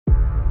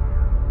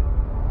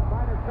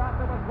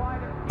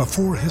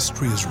Before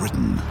history is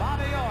written,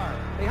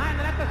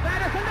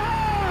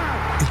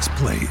 it's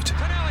played.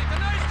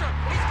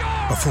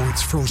 Before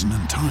it's frozen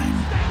in time,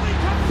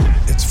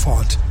 it's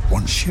fought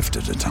one shift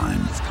at a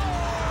time.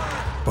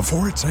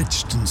 Before it's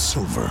etched in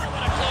silver,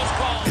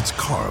 it's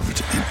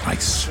carved in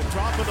ice.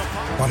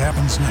 What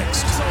happens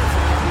next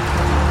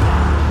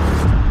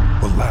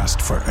will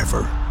last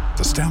forever.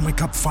 The Stanley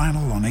Cup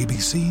Final on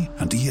ABC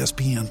and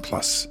ESPN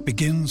Plus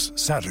begins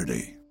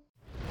Saturday.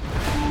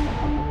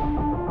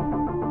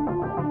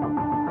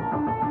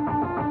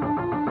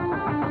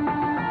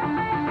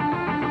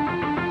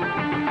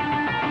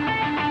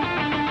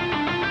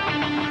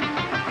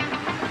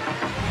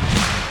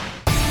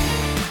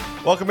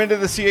 Welcome into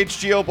the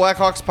CHGO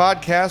Blackhawks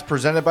podcast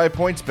presented by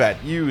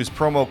PointsBet. Use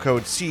promo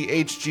code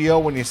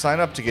CHGO when you sign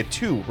up to get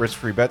 2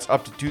 risk-free bets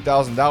up to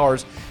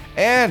 $2,000.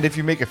 And if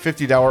you make a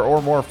 $50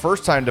 or more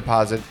first-time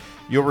deposit,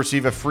 you'll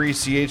receive a free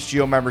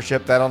CHGO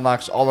membership that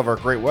unlocks all of our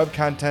great web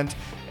content,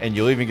 and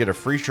you'll even get a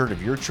free shirt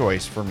of your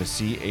choice from the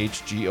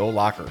CHGO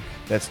locker.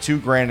 That's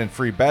 $2,000 in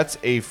free bets,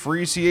 a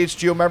free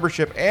CHGO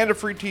membership, and a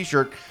free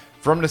t-shirt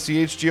from the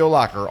CHGO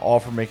locker, all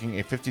for making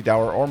a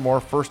 $50 or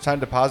more first-time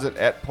deposit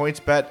at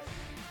PointsBet.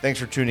 Thanks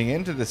for tuning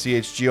in to the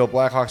CHGO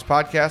Blackhawks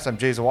podcast. I'm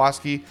Jay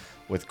Zawoski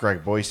with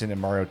Greg Boyson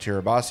and Mario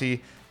Tirabassi.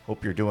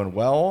 Hope you're doing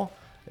well.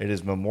 It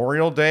is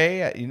Memorial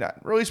Day. You're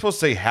not really supposed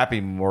to say Happy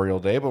Memorial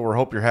Day, but we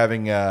hope you're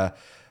having an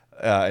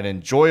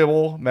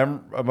enjoyable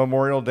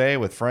Memorial Day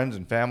with friends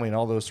and family and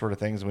all those sort of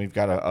things. And we've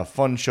got a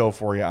fun show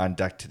for you on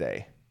deck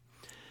today.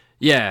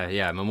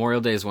 Yeah.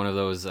 Memorial Day is one of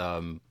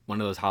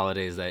those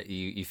holidays that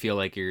you feel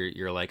like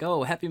you're like,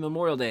 oh, Happy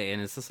Memorial Day,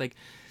 and it's just like,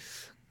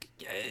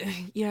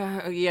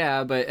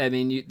 yeah, but I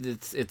mean,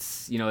 it's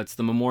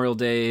the Memorial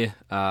Day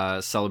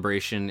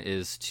celebration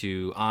is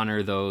to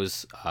honor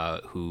those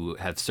who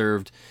have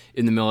served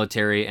in the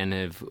military and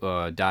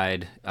have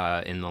died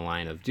in the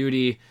line of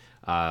duty,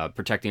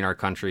 protecting our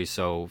country.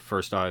 So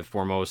first and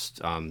foremost,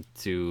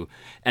 to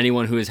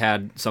anyone who has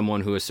had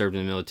someone who has served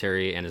in the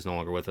military and is no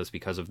longer with us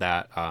because of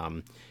that,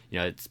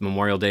 it's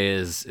Memorial Day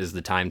is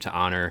the time to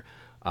honor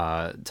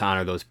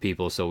those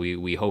people. So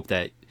we hope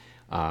that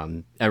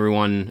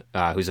everyone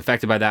who's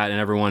affected by that and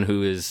everyone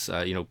who is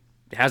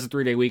has a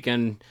 3-day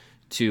weekend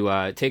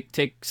to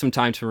take some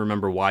time to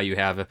remember why you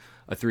have a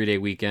 3-day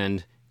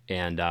weekend,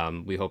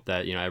 and we hope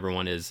that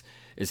everyone is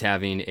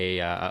having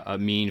a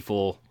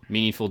meaningful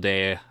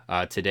day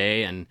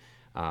today, and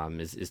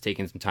is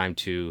taking some time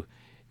to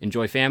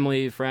enjoy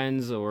family,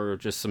 friends, or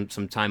just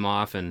some time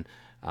off, and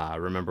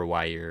remember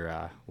why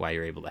you're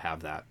able to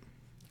have that.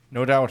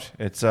 No doubt,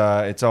 it's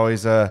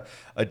always a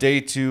day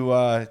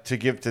to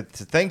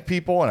thank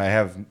people, and I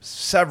have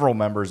several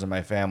members of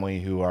my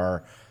family who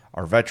are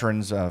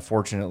veterans.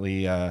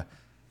 Fortunately,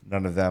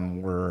 none of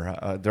them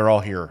were. They're all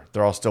here.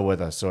 They're all still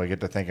with us, so I get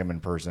to thank them in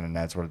person, and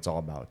that's what it's all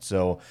about.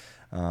 So,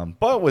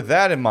 but with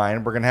that in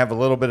mind, we're gonna have a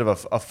little bit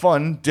of a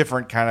fun,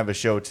 different kind of a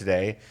show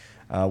today.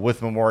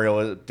 With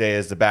Memorial Day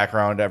as the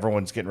background,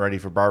 everyone's getting ready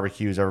for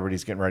barbecues.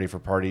 Everybody's getting ready for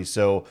parties.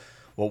 So,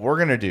 what we're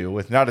gonna do,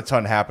 with not a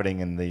ton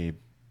happening in the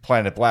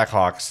Planet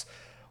Blackhawks,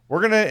 we're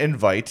going to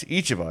invite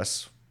each of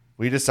us.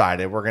 We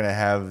decided we're going to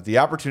have the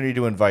opportunity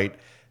to invite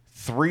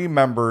 3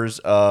 members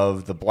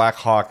of the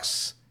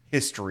Blackhawks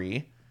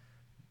history,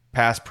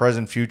 past,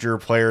 present, future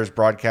players,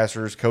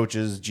 broadcasters,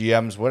 coaches,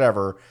 GMs,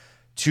 whatever,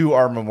 to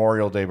our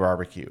Memorial Day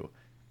barbecue.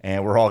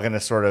 And we're all going to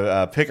sort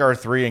of pick our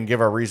 3 and give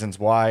our reasons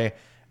why.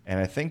 And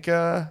I think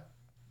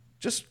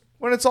just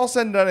when it's all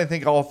said and done, I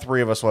think all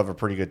 3 of us will have a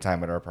pretty good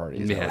time at our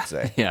parties, I would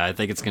say. Yeah, I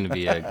think it's going to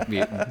be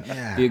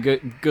a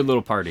good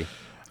little party.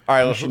 All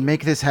right, we should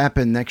make this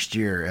happen next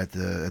year at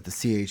the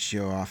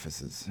CHGO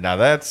offices. Now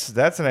that's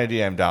an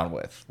idea I'm down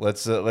with.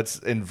 Let's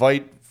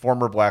invite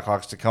former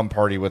Blackhawks to come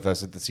party with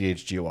us at the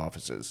CHGO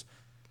offices.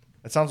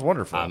 That sounds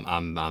wonderful.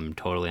 I'm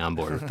totally on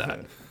board with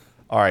that.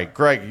 All right,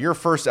 Greg, you're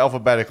first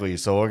alphabetically,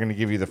 so we're going to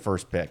give you the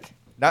first pick.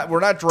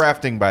 We're not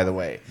drafting, by the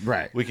way.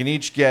 Right. We can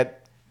each get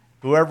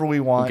whoever we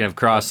want. We can have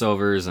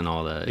crossovers and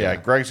all that. Yeah,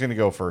 Greg's going to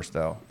go first,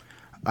 though.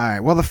 All right.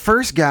 Well, the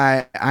first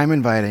guy I'm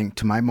inviting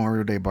to my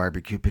Memorial Day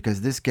barbecue,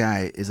 because this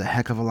guy is a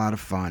heck of a lot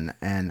of fun.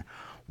 And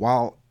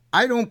while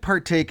I don't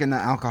partake in the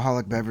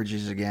alcoholic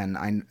beverages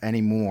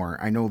anymore,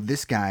 I know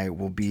this guy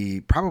will be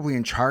probably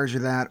in charge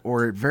of that,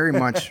 or very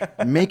much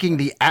making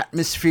the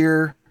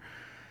atmosphere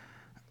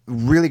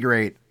really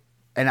great.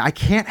 And I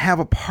can't have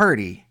a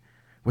party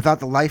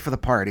without the life of the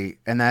party,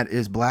 and that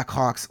is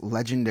Blackhawks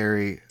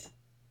legendary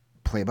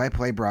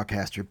play-by-play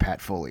broadcaster Pat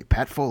Foley.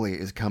 Pat Foley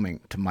is coming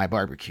to my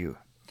barbecue.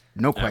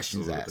 No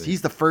questions asked.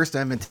 He's the first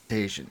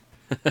invitation.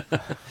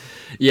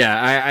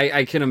 Yeah,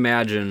 I can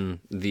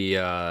imagine the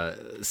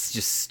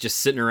just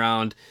sitting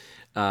around,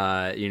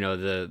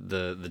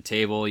 the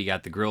table. You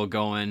got the grill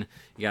going.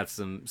 You got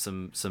some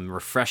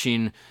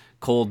refreshing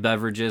cold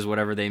beverages,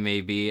 whatever they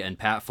may be, and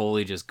Pat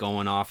Foley just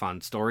going off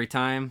on story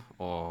time.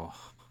 Oh,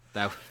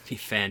 that would be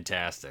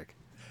fantastic.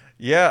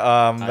 Yeah,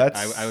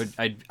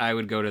 I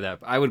would go to that.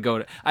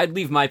 I'd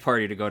leave my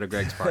party to go to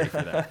Greg's party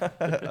for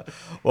that.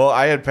 Well,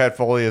 I had Pat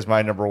Foley as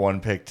my number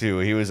one pick too.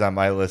 He was on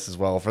my list as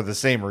well for the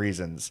same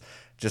reasons.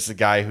 Just a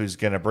guy who's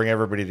going to bring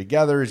everybody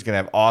together. He's going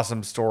to have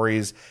awesome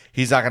stories.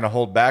 He's not going to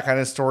hold back on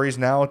his stories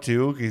now,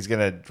 too. He's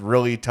going to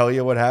really tell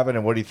you what happened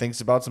and what he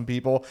thinks about some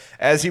people,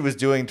 as he was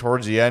doing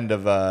towards the end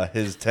of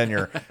his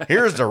tenure.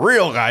 Here's the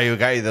real guy who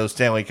got you those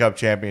Stanley Cup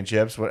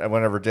championships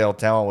whenever Dale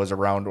Talon was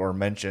around or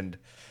mentioned.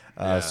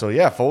 So,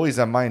 yeah, Foley's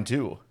on mine,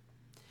 too.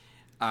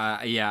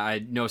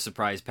 No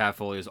surprise. Pat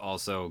Foley is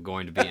also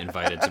going to be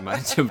invited to my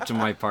to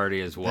my party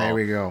as well. There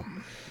we go.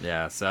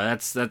 Yeah, so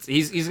that's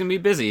he's gonna be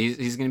busy.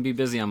 He's gonna be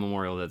busy on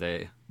Memorial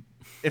Day.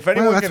 If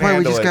anyone that's can why we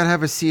handle just it, gotta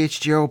have a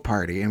CHGO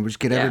party and we just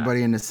get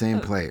everybody in the same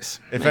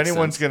place. if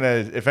anyone's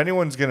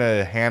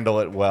gonna handle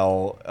it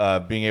well,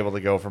 being able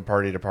to go from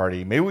party to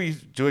party, maybe we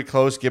do it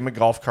close. Give him a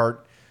golf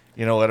cart,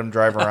 let him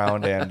drive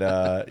around, and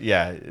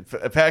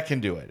if Pat can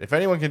do it. If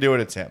anyone can do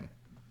it, it's him.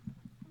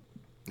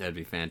 That'd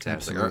be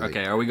fantastic. Absolutely.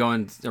 Okay, are we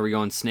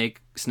going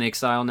snake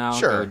style now?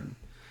 Sure. Or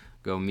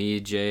go me,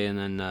 Jay, and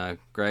then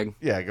Greg.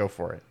 Yeah, go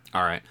for it.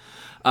 All right.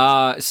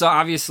 So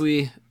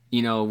obviously,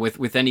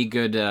 with any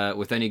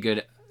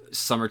good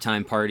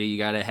summertime party, you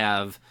got to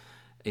have,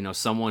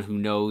 someone who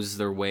knows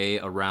their way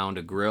around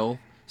a grill,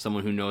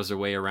 someone who knows their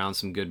way around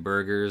some good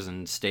burgers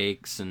and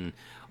steaks and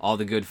all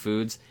the good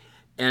foods,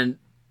 and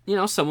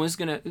someone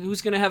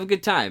who's gonna have a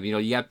good time.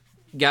 You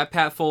got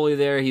Pat Foley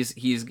there.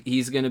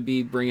 He's gonna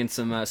be bringing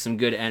some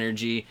good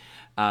energy.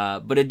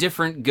 But a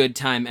different good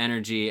time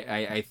energy,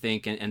 I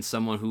think, and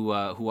someone who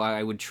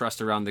I would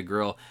trust around the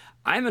grill.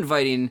 I'm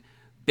inviting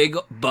Big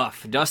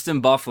Buff,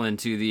 Dustin Bufflin,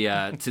 to the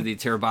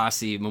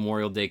Terabasi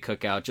Memorial Day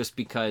cookout, just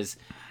because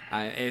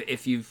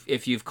if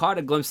you've caught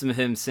a glimpse of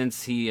him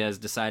since he has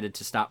decided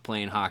to stop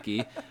playing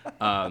hockey,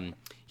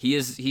 he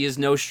is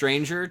no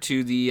stranger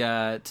to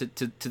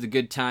the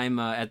good time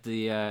at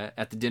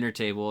the dinner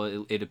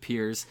table. It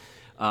appears.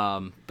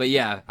 But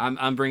yeah,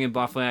 I'm bringing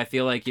Bufflin. I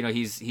feel like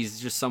he's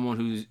just someone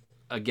who's,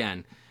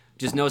 again,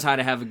 just knows how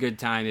to have a good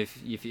time.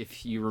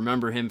 If you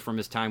remember him from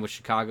his time with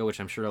Chicago, which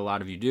I'm sure a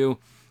lot of you do,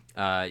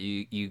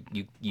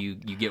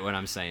 you get what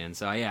I'm saying.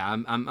 So yeah,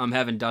 I'm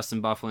having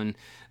Dustin Bufflin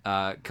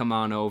come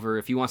on over.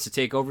 If he wants to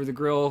take over the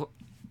grill,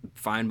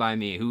 fine by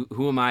me.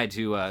 Who am I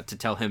to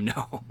tell him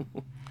no?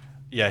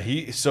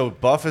 Yeah, so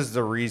Buff is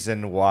the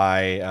reason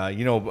why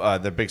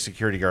the big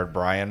security guard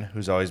Brian,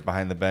 who's always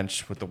behind the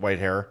bench with the white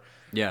hair.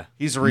 Yeah,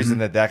 he's the reason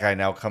that guy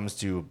now comes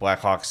to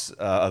Blackhawks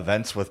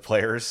events with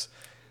players,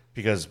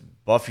 because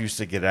Buff used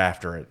to get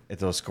after it at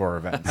those score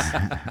events.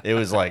 It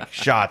was like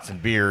shots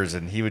and beers,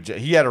 and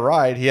he had a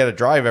ride, he had a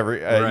drive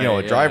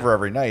driver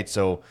every night,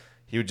 so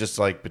he would just,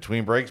 like,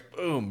 between breaks,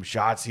 boom,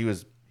 shots. He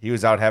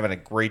was out having a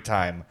great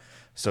time.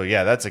 So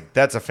yeah,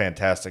 that's a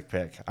fantastic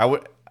pick. I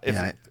would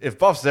if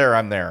Buff's there,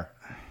 I'm there.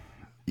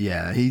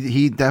 Yeah,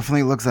 he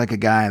definitely looks like a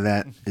guy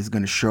that is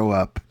going to show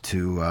up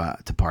to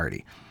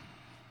party.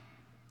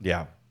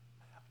 Yeah.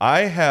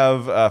 I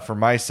have, for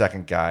my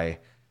second guy,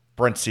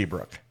 Brent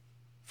Seabrook,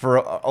 for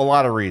a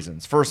lot of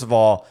reasons. First of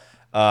all,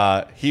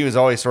 he was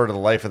always sort of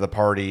the life of the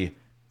party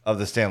of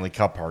the Stanley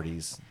Cup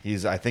parties.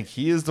 I think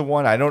he is the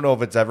one. I don't know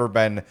if it's ever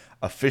been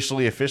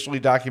officially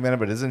documented,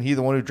 but isn't he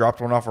the one who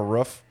dropped one off a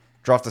roof?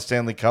 Dropped the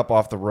Stanley Cup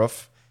off the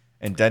roof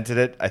and dented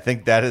it? I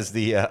think that is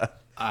the...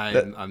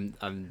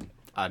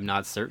 I'm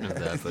not certain of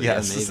that, but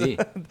yes. Yeah, maybe.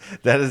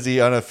 That is the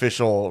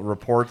unofficial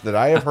report that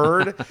I have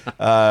heard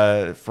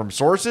from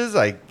sources.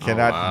 I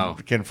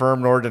cannot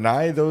confirm nor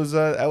deny those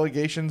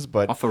allegations.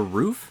 But off a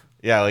roof?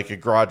 Yeah, like a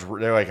garage.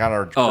 They're like on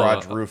our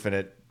garage roof, and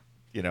it,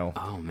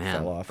 oh man,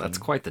 fell off. That's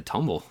quite the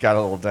tumble. Got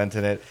a little dent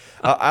in it.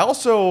 I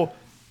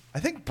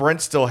think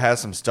Brent still has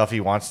some stuff he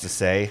wants to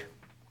say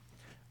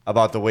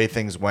about the way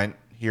things went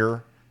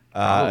here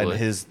and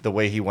the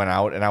way he went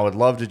out, and I would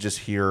love to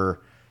just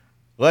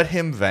let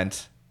him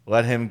vent.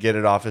 Let him get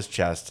it off his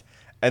chest,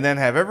 and then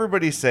have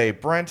everybody say,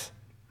 Brent,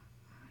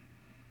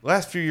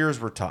 last few years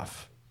were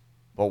tough,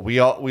 but we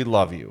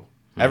love you.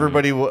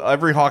 Mm-hmm.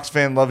 Every Hawks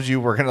fan loves you.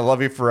 We're going to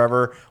love you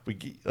forever.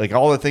 Like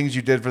all the things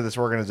you did for this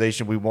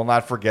organization, we will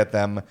not forget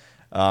them.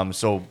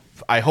 So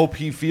I hope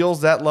he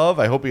feels that love.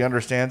 I hope he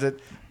understands it.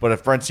 But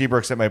if Brent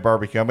Seabrook's at my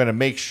barbecue, I'm going to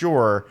make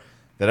sure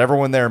that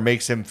everyone there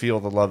makes him feel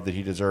the love that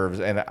he deserves.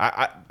 And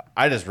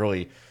I just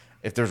really,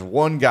 if there's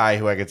one guy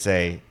who I could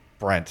say,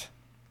 Brent,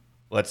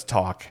 let's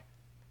talk.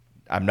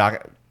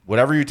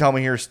 Whatever you tell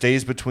me here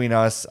stays between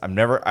us.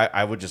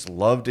 I would just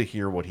love to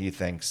hear what he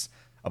thinks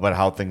about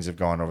how things have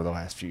gone over the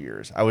last few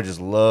years. I would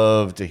just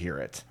love to hear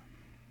it.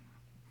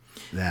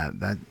 Yeah.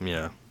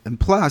 And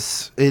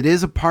plus, it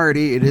is a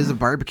party, it is a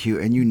barbecue,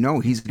 and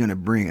he's going to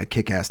bring a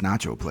kick-ass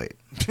nacho plate.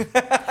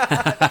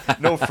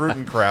 No fruit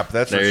and crap,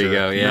 that's for sure. There you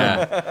go,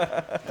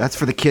 yeah. That's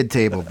for the kid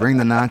table. Bring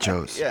the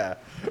nachos. Yeah,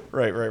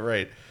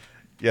 right.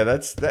 Yeah,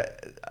 that's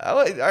that.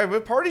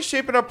 The party's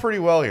shaping up pretty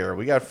well here.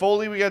 We got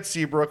Foley, we got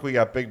Seabrook, we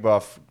got Big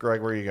Buff.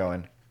 Greg, where are you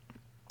going?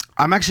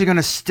 I'm actually going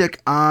to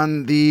stick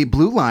on the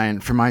blue line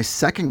for my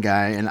second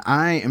guy, and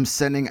I am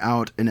sending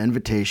out an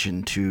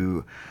invitation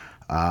to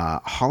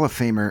Hall of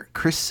Famer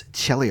Chris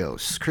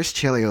Chelios. Chris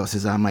Chelios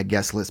is on my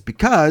guest list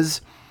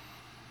because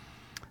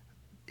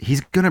he's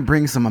going to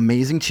bring some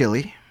amazing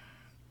chili.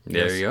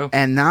 There you go.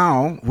 And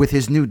now, with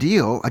his new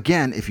deal,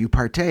 again, if you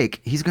partake,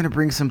 he's going to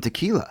bring some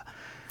tequila.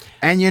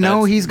 And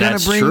he's going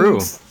to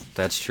bring...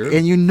 That's true.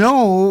 And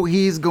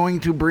he's going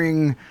to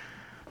bring...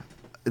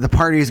 The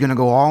party is going to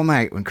go all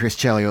night when Chris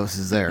Chelios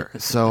is there.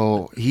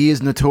 So he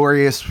is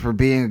notorious for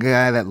being a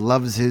guy that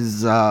loves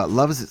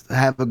to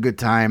have a good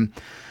time.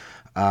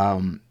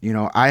 I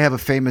have a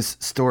famous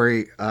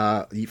story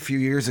a few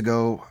years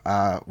ago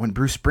when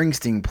Bruce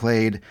Springsteen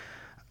played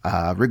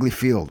Wrigley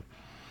Field.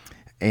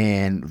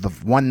 And the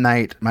one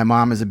night, my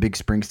mom is a big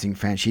Springsteen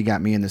fan. She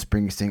got me in the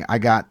Springsteen. I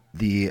got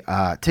the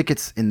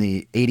tickets in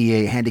the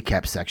ADA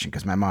handicap section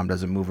because my mom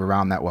doesn't move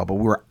around that well. But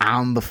we were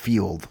on the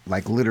field,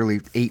 like literally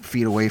 8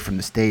 feet away from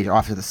the stage,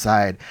 off to the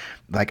side.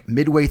 Like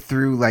midway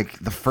through, like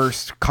the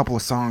first couple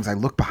of songs, I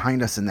look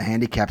behind us in the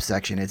handicap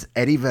section. It's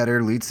Eddie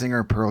Vedder, lead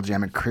singer of Pearl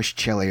Jam, and Chris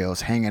Chelios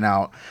hanging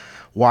out,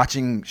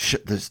 watching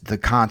the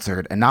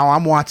concert. And now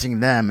I'm watching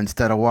them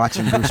instead of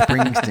watching Bruce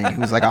Springsteen,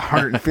 who's like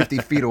 150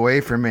 feet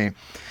away from me.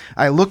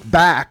 I look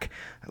back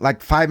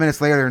like 5 minutes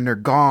later and they're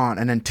gone.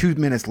 And then 2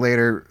 minutes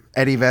later,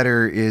 Eddie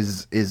Vedder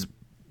is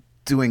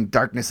doing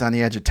Darkness on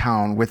the Edge of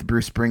Town with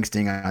Bruce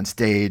Springsteen on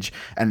stage.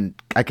 And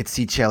I could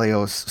see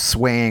Chelios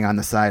swaying on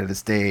the side of the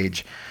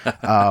stage.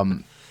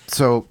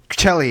 So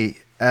Chelly,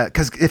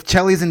 because if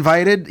Chelly's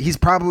invited, he's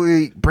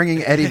probably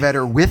bringing Eddie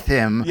Vedder with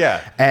him.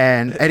 Yeah.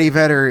 And Eddie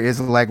Vedder is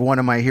like one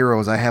of my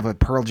heroes. I have a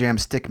Pearl Jam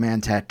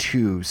Stickman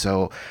tattoo.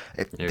 So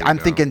I'm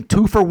thinking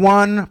 2 for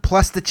 1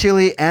 plus the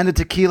chili and the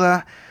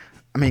tequila.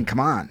 I mean, come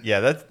on. Yeah,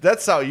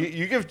 that's how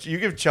you give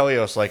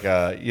Chelios like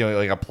a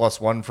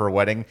 +1 for a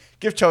wedding.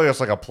 Give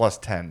Chelios like a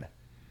 +10.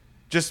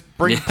 Just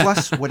bring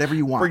plus whatever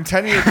you want. Bring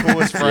 10 of your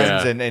coolest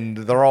friends, and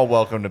they're all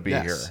welcome to be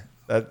here.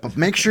 But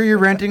make sure you're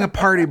renting a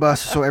party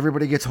bus so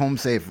everybody gets home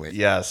safely.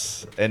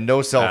 Yes, and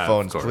no cell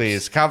phones,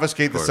 please.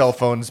 Confiscate the cell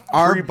phones.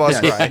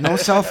 Pre-bus ride. No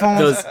cell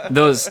phones.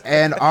 Those.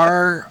 And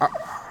our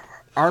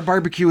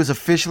barbecue is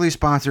officially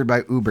sponsored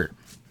by Uber.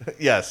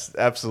 Yes,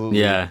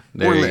 absolutely. Yeah,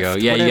 there you go.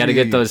 Yeah, you got to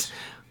get those.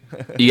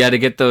 You got to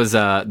get those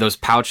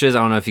pouches. I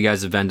don't know if you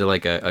guys have been to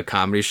like a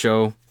comedy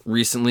show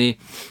recently,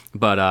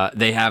 but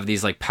they have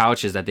these like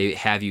pouches that they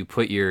have you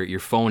put your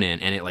phone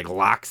in, and it like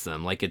locks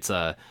them. Like it's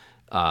a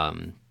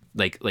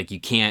like you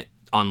can't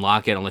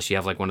unlock it unless you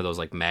have like one of those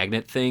like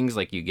magnet things.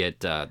 Like you get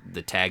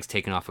the tags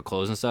taken off of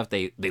clothes and stuff.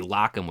 They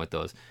lock them with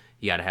those.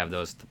 You got to have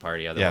those at the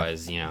party,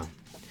 otherwise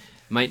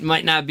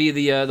might not be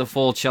the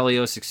full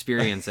Chelios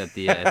experience at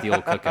the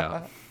old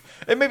cookout.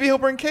 And maybe he'll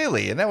bring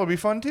Kaylee, and that would be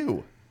fun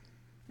too.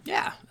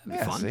 Yeah,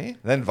 that'd be fun. See?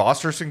 Then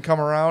Vosters can come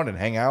around and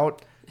hang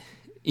out.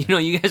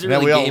 You guys are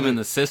really gaming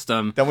the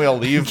system. Then we all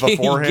leave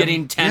before him.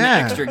 Getting 10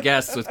 extra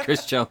guests with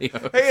Chris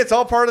Chelios. Hey, it's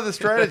all part of the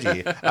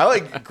strategy. I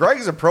like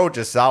Greg's approach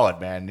is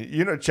solid, man.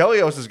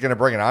 Chelios is going to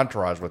bring an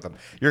entourage with him.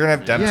 You're going to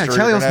have Dempster.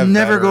 Yeah, Chelios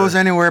never goes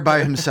anywhere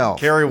by himself.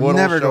 Kerry Wood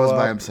never goes up.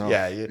 by himself.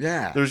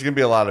 Yeah. There's going to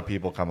be a lot of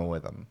people coming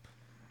with him.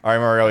 All right,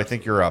 Mario, I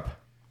think you're up.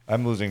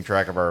 I'm losing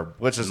track of our.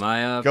 Let's just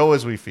go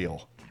as we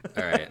feel.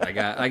 All right,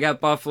 I got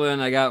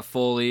Bufflin, I got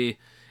Foley.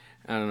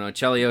 I don't know.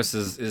 Chelios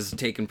is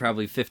taking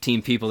probably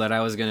 15 people that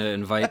I was going to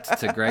invite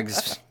to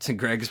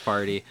Greg's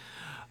party.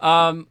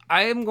 I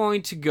am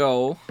going to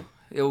go.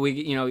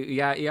 You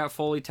got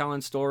Foley telling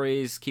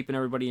stories, keeping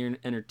everybody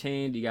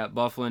entertained. You got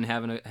Bufflin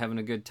having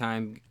a good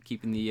time,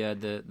 keeping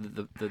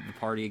the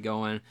party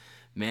going,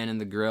 manning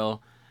the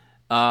grill.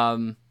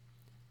 I'm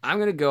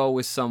going to go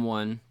with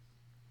someone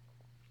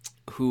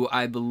who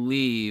I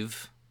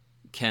believe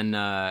can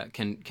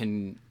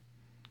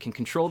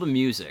control the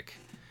music.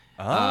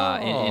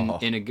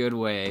 In a good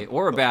way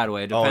or a bad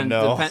way. Depends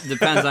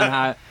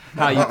on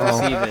how you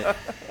perceive it.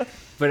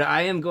 But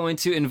I am going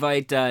to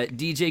invite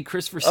DJ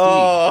Christopher Steed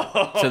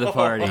to the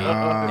party,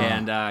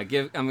 and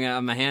I'm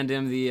gonna hand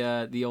him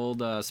the old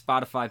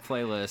Spotify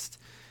playlist,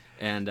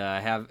 and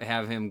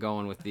have him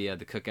going with the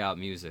cookout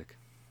music.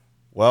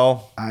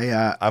 Well,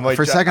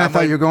 for a second I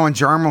thought you were going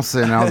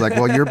Jarmelson, and I was like,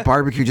 well, your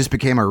barbecue just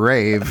became a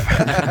rave.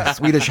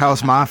 Swedish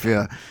House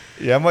Mafia.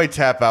 Yeah, I might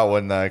tap out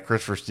when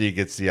Christopher Steeg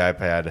gets the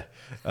iPad.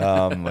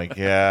 I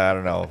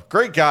don't know.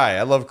 Great guy.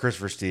 I love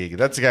Christopher Steeg.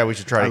 That's the guy we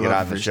should try to get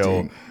on the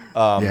show.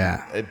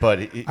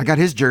 But I got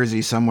his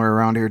jersey somewhere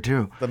around here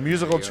too. The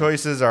musical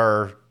choices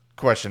are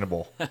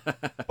questionable.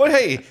 But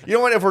hey, you know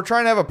what? If we're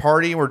trying to have a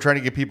party and we're trying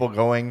to get people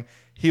going,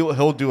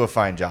 he'll do a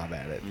fine job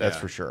at it. That's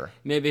for sure.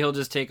 Maybe he'll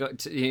just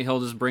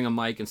bring a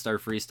mic and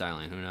start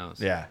freestyling. Who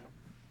knows? Yeah.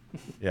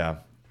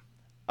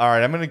 All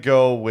right, I'm going to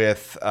go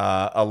with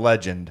a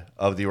legend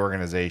of the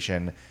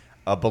organization,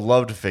 a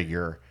beloved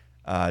figure.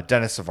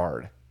 Dennis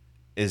Savard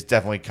is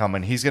definitely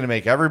coming. He's going to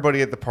make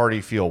everybody at the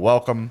party feel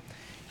welcome.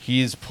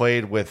 He's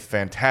played with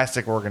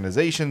fantastic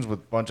organizations with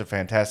a bunch of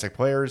fantastic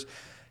players.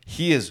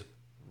 He is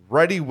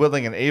ready,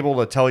 willing, and able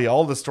to tell you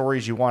all the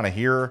stories you want to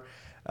hear.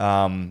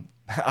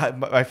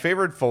 My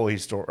favorite Foley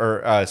story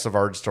or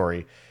Savard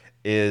story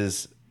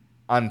is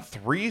on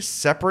 3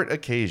 separate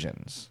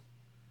occasions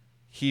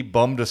he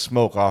bummed a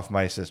smoke off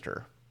my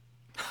sister.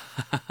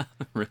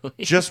 Really?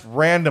 Just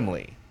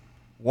randomly.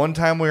 One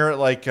time we were at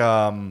like,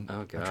 I'm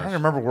trying to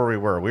remember where we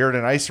were. We were at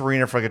an ice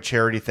arena for like a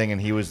charity thing,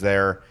 and he was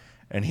there.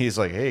 And he's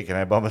like, "Hey, can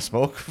I bum a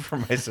smoke for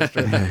my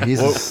sister?"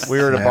 We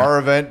were at a bar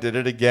event, did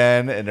it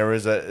again, and there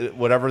was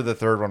whatever the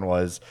third one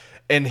was.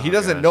 And he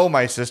doesn't know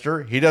my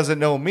sister. He doesn't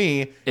know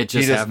me. He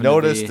just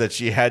noticed that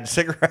she had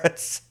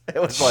cigarettes. It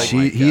was like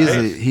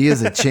he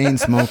is a chain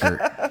smoker.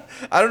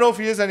 I don't know if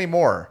he is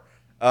anymore.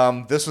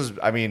 This was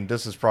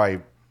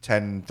probably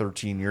 10,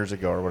 13 years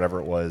ago or whatever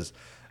it was.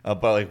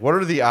 But like, what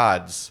are the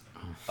odds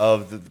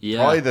of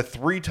probably the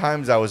 3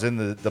 times I was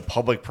in the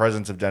public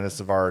presence of Dennis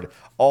Savard?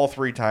 All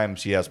 3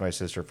 times he asked my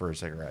sister for a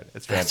cigarette.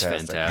 It's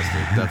fantastic. That's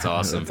fantastic. That's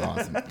awesome.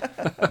 That's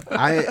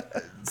awesome.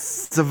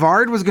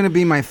 Savard was going to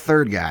be my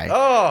third guy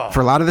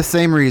for a lot of the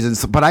same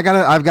reasons, but I've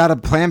got a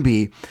plan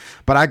B.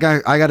 But I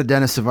got a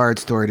Dennis Savard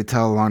story to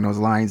tell along those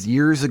lines.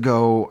 Years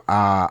ago,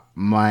 I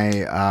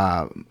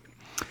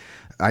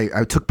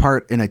took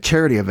part in a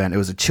charity event. It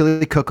was a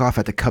chili cook-off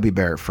at the Cubby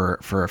Bear for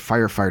a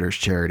firefighters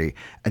charity,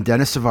 and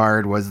Dennis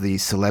Savard was the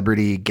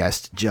celebrity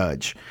guest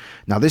judge.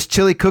 Now, this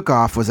chili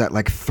cook-off was at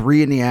like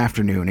 3 p.m,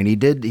 and he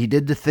did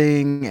the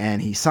thing,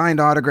 and he signed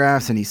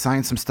autographs, and he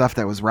signed some stuff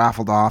that was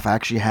raffled off. I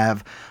actually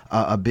have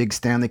a big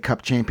Stanley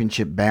Cup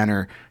championship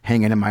banner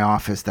hanging in my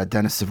office that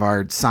Dennis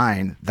Savard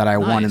signed that I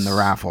won in the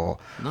raffle.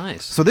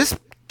 Nice. So this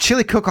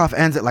chili cook-off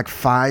ends at like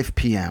 5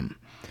 p.m.,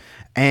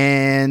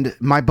 and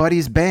my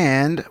buddy's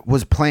band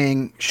was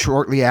playing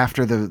shortly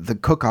after the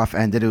cook-off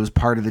ended. It was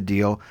part of the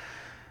deal.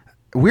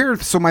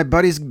 So my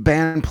buddy's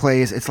band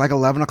plays. It's like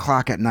 11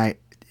 o'clock at night,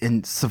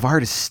 and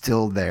Savard is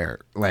still there.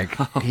 Like,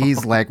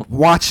 he's like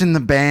watching the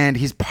band.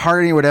 He's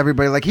partying with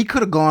everybody. Like, he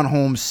could have gone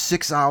home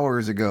 6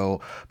 hours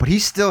ago, but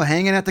he's still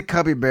hanging at the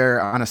Cubby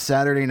Bear on a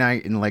Saturday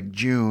night in like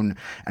June,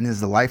 and is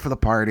the life of the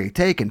party,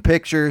 taking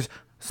pictures,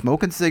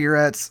 smoking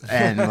cigarettes,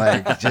 and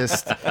like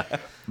just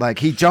like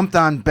he's jumped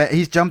on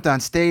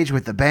stage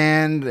with the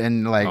band,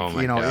 and like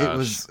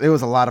it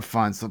was a lot of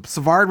fun. So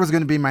Savard was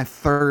going to be my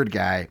third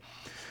guy,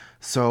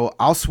 so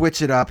I'll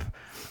switch it up,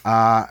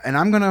 and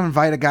I'm going to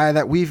invite a guy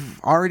that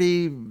we've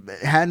already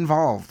had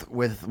involved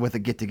with a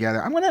get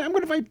together. I'm going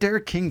to invite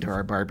Derek King to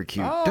our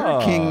barbecue.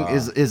 Derek King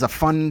is a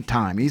fun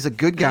time. He's a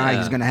good guy.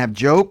 He's going to have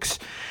jokes.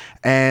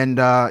 And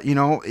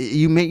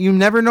you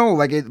never know.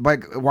 Like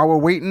while we're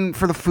waiting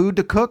for the food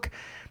to cook,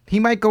 he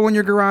might go in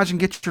your garage and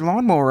get your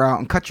lawnmower out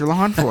and cut your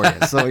lawn for you.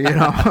 So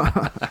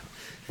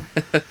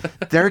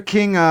Derek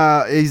King,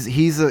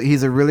 he's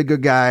a really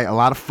good guy. A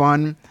lot of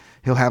fun.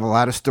 He'll have a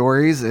lot of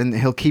stories, and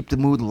he'll keep the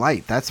mood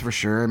light. That's for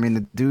sure. I mean,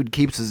 the dude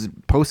keeps his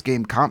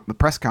post-game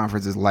press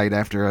conferences light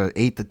after a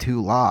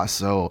 8-2 loss.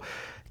 So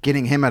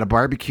getting him at a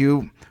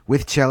barbecue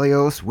with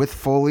Chelios, with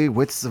Foley,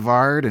 with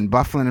Savard, and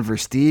Bufflin and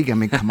Versteeg. I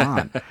mean, come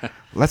on.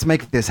 Let's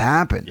make this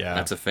happen. Yeah,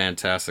 that's a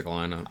fantastic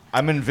lineup.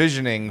 I'm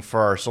envisioning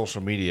for our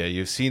social media.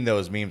 You've seen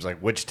those memes like,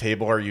 "Which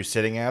table are you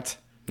sitting at?"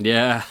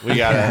 Yeah, we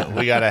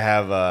gotta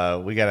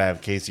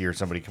have Casey or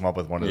somebody come up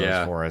with one of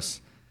those for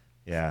us.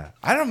 Yeah,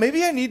 I don't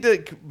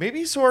know.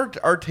 Maybe so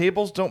our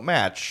tables don't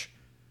match.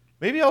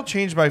 Maybe I'll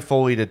change my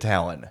Foley to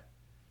Talon.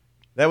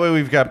 That way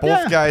we've got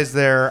both guys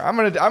there. I'm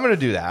gonna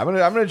do that. I'm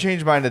gonna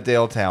change mine to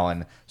Dale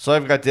Talon. So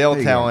I've got Dale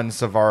Talon,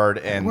 Savard,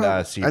 and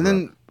Seabrook. And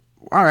then,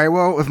 all right.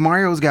 Well, if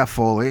Mario's got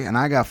Foley and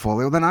I got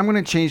Foley, well, then I'm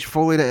gonna change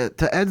Foley to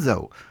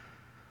Edzo.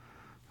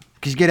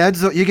 Because you get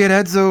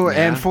Edzo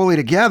and Foley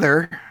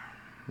together,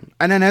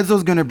 and then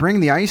Edzo's gonna bring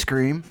the ice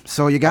cream,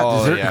 so you got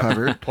dessert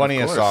covered. Plenty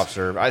of soft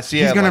serve. I see.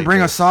 He's gonna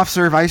bring a soft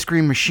serve ice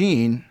cream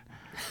machine,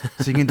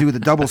 so you can do the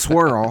double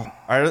swirl.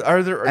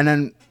 Are there? And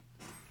then.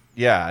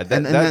 Yeah,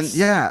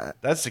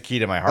 that's the key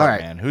to my heart,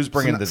 man. Who's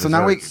bringing the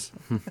desserts?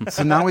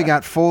 So now we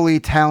got Foley,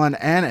 Talon,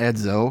 and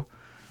Edzo.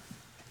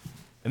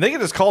 And they can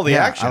just call the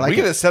action. We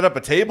can just set up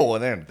a table,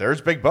 and then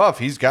there's Big Buff.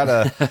 He's got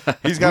a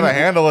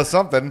handle of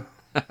something.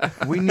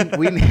 We need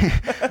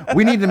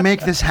to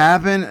make this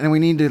happen, and we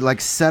need to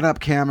like set up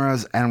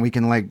cameras, and we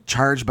can like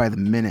charge by the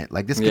minute.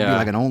 Like this could be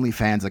like an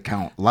OnlyFans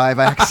account, live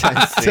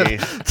access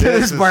to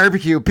this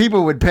barbecue.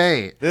 People would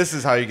pay. This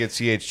is how you get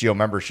CHGO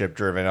membership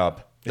driven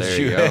up.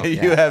 There you go.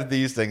 You have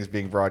these things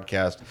being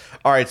broadcast.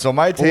 All right, so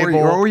my table,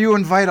 or you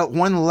invite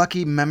one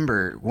lucky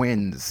member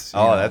wins.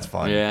 Oh, that's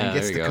fun. Yeah, and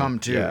gets to come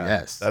too. Yeah,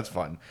 yes, that's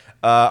fun.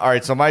 All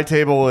right, so my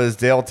table is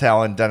Dale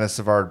Talon, Dennis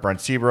Savard,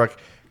 Brent Seabrook.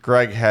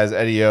 Greg has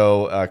Eddie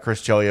O,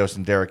 Chris Chelios,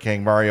 and Derek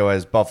King. Mario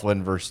has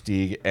Bufflin,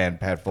 Versteeg, and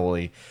Pat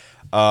Foley.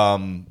 Who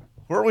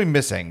are we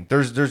missing?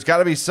 There's got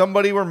to be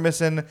somebody we're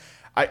missing.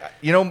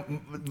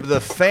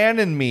 The fan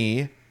in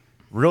me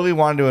really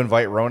wanted to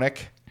invite Roenick.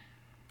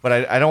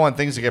 But I don't want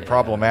things to get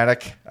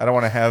problematic. I don't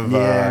want to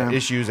have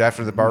issues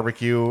after the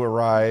barbecue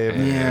arrive.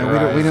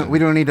 Yeah, we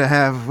don't need to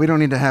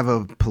have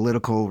a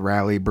political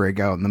rally break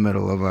out in the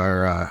middle of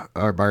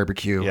our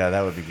barbecue. Yeah,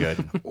 that would be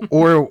good.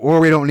 or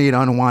we don't need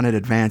unwanted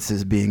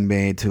advances being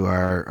made to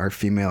our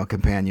female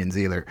companions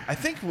either. I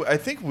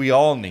think we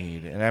all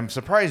need, and I'm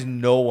surprised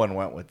no one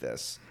went with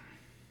this,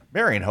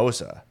 Marian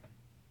Hossa,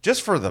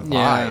 just for the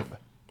vibe.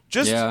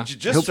 Just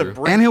to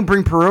bring, and he'll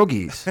bring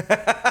pierogies.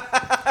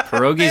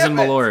 Pierogies and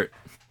Malort.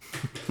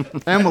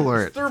 M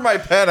alert. Through my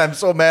pen, I'm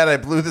so mad I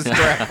blew this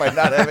draft by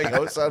not having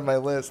hosts on my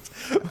list.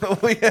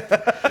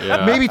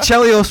 Yeah. Maybe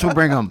Chelios will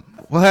bring them.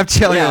 We'll have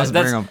Chelios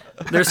bring them.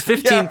 There's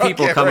 15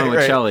 people coming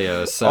with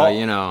Chelios,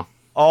 so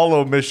all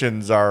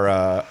omissions are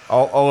on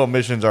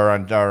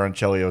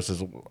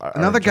Chelios's.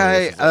 Another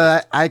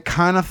guy I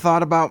kind of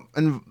thought about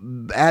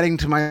adding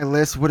to my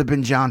list would have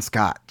been John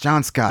Scott.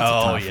 John Scott's a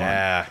ton of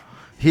fun.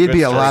 He'd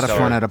be a lot of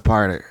fun at a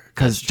party.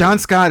 Because John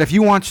Scott, if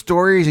you want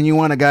stories and you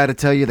want a guy to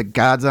tell you the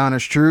God's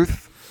honest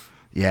truth,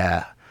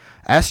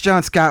 ask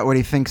John Scott what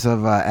he thinks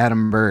of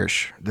Adam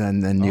Bursch.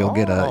 Then you'll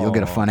get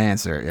a fun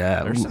answer.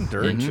 Yeah, there's some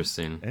dirt.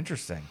 Interesting.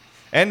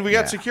 And we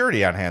got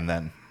security on hand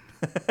then.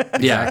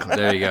 Yeah,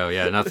 there you go.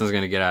 Yeah, nothing's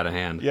gonna get out of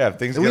hand. Yeah, if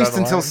things at least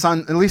until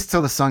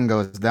the sun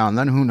goes down.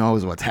 Then who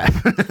knows what's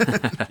happening?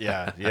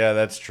 yeah,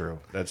 that's true.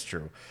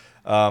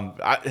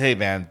 Hey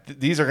man,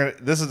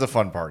 this is a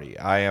fun party.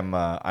 I'm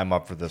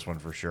up for this one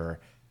for sure.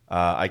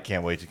 I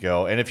can't wait to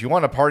go. And if you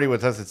want to party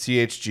with us at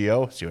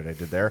CHGO, see what I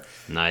did there?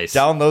 Nice.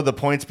 Download the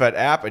PointsBet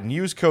app and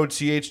use code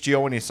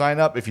CHGO when you sign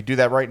up. If you do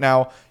that right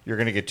now, you're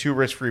going to get 2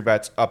 risk-free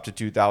bets up to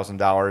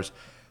 $2,000.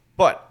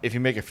 But if you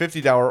make a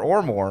 $50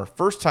 or more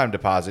first-time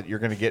deposit, you're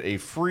going to get a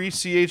free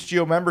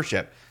CHGO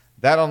membership.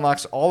 That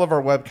unlocks all of our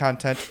web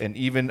content and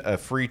even a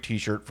free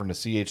T-shirt from the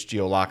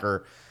CHGO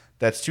locker.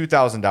 That's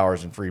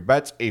 $2,000 in free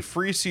bets, a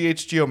free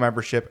CHGO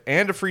membership,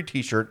 and a free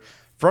T-shirt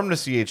from the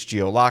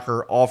CHGO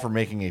locker, all for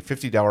making a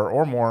 $50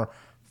 or more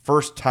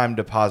first-time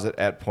deposit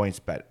at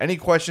PointsBet. Any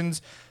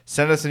questions,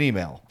 send us an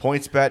email,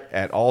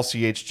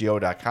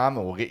 pointsbet@allchgo.com,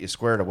 and we'll get you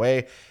squared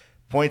away.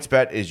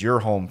 PointsBet is your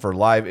home for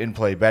live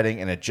in-play betting,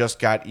 and it just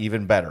got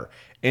even better.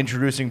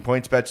 Introducing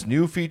PointsBet's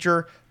new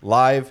feature,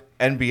 Live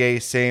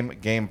NBA Same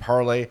Game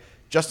Parlay,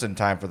 just in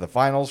time for the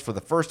finals. For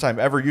the first time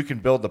ever, you can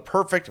build the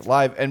perfect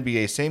live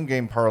NBA Same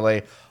Game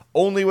Parlay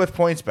only with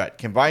PointsBet.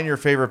 Combine your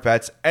favorite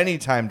bets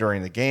anytime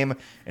during the game,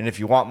 and if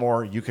you want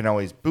more, you can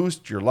always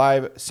boost your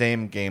live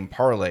Same Game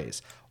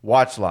Parlays.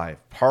 Watch live,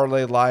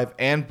 parlay live,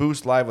 and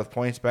boost live with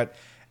PointsBet.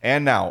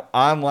 And now,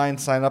 online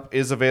sign-up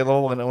is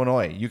available in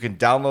Illinois. You can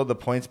download the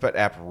PointsBet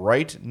app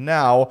right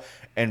now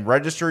and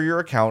register your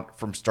account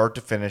from start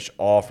to finish,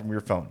 all from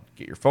your phone.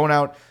 Get your phone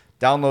out,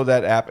 download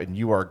that app, and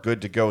you are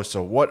good to go.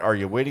 So what are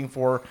you waiting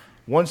for?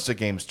 Once the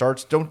game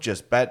starts, don't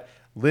just bet.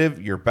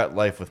 Live your bet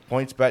life with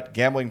PointsBet.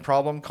 Gambling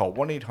problem? Call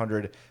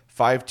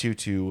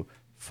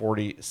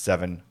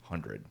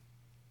 1-800-522-4700.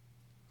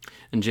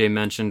 And Jay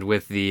mentioned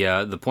with the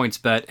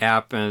PointsBet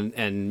app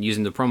and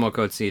using the promo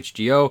code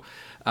CHGO,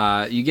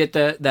 you get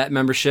that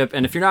membership.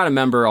 And if you're not a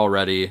member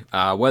already,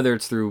 whether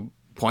it's through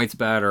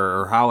PointsBet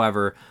or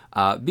however,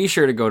 be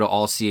sure to go to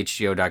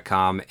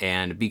allchgo.com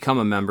and become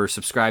a member.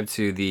 Subscribe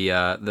to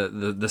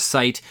the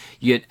site.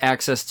 You get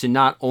access to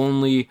not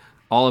only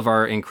all of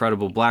our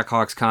incredible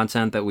Blackhawks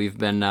content that we've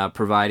been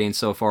providing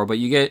so far, but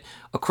you get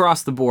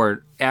across the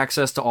board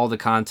access to all the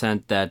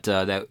content that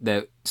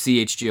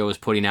CHGO is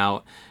putting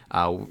out.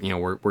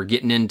 We're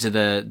getting into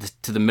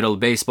the middle of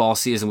baseball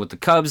season with the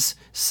Cubs,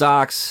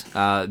 Sox,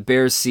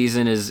 Bears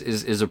season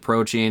is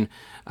approaching.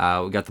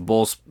 We got the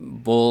Bulls,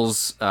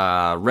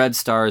 Red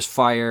Stars,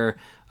 Fire,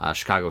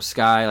 Chicago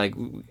Sky. Like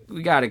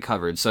we got it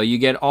covered. So you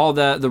get all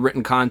the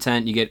written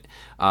content. You get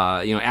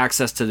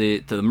access to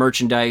the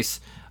merchandise.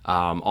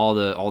 All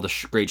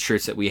the great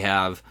shirts that we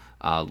have.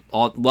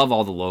 Love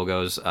all the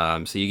logos.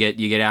 So you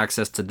get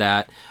access to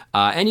that,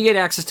 and you get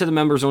access to the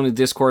members only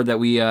Discord that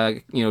we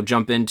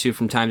jump into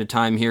from time to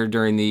time here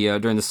during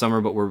the summer.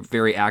 But we're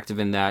very active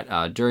in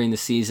that during the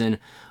season.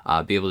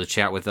 Be able to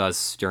chat with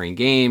us during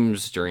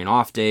games, during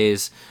off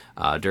days,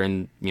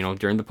 during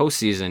the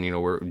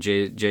postseason. Where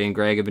Jay and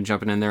Greg have been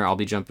jumping in there. I'll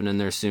be jumping in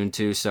there soon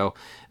too. So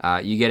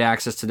you get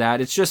access to that.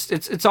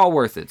 It's all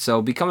worth it.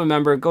 So become a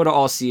member. Go to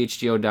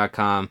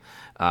allchgo.com.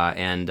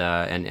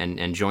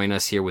 And join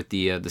us here with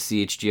the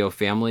CHGO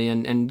family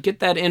and get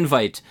that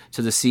invite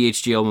to the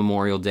CHGO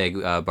Memorial Day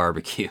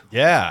barbecue.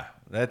 Yeah,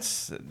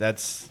 that's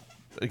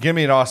give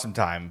me an awesome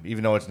time,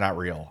 even though it's not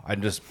real.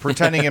 I'm just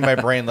pretending in my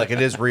brain like it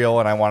is real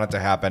and I want it to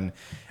happen.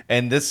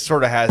 And this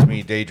sort of has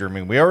me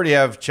daydreaming. We already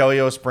have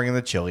Chelios bringing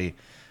the chili.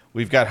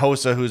 We've got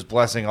Hossa, who's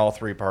blessing all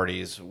three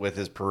parties with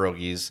his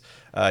pierogies.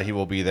 He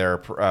will be there,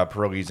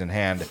 pierogies in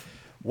hand.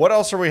 What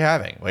else are we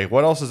having? Like,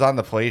 what else is on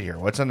the plate here?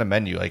 What's on the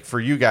menu? Like, for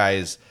you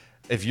guys,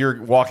 if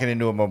you're walking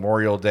into a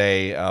Memorial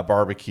Day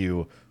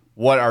barbecue,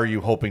 what are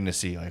you hoping to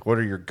see? Like, what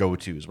are your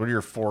go-tos? What are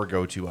your 4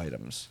 go-to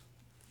items?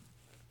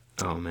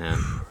 Oh, man.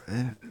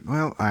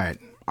 Well, all right.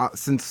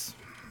 Since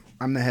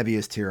I'm the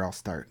heaviest here, I'll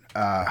start.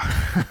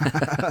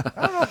 I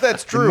don't know if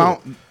that's true.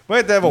 We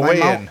have to have a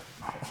weigh-in.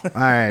 All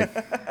right.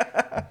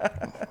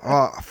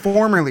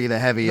 Formerly the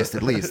heaviest,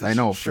 at least. I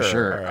know for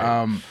sure.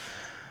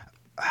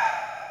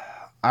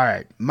 All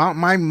right,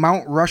 my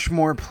Mount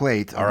Rushmore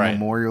plate of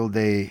Memorial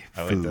Day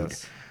food. Like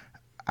this.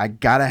 I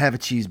gotta have a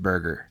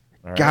cheeseburger.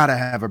 Gotta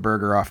have a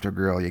burger off the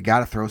grill. You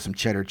gotta throw some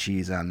cheddar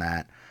cheese on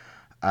that.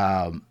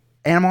 And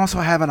I'm also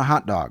having a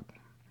hot dog.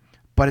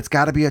 but it's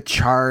got to be a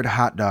charred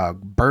hot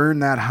dog. Burn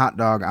that hot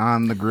dog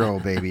on the grill,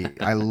 baby.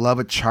 I love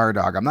a charred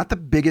dog. I'm not the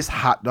biggest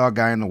hot dog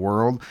guy in the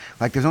world.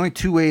 Like, there's only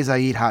 2 ways I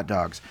eat hot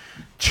dogs: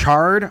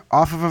 charred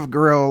off of a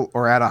grill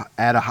or at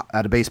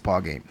a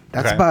baseball game.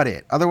 That's about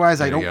it.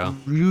 Otherwise, I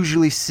don't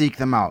usually seek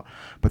them out.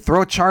 But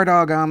throw a charred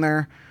dog on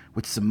there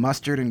with some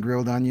mustard and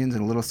grilled onions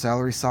and a little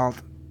celery salt.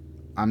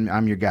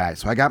 I'm your guy.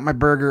 So I got my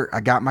burger.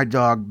 I got my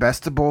dog.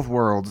 Best of both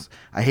worlds.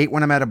 I hate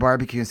when I'm at a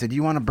barbecue and say, "Do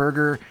you want a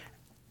burger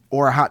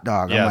or a hot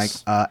dog?"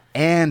 Yes. I'm like,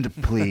 and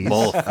please.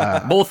 Both.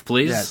 Both,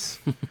 please. Yes.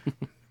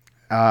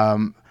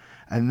 And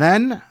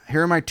then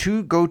here are my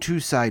 2 go-to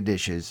side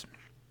dishes.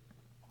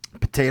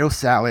 Potato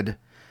salad,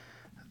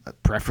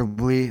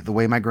 preferably the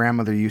way my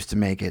grandmother used to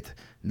make it.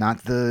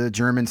 Not the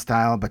German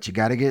style, but you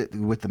got to get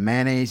with the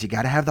mayonnaise. You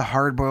got to have the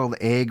hard-boiled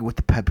egg with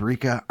the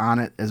paprika on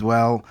it as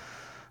well.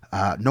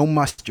 No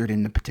mustard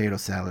in the potato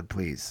salad,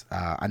 please.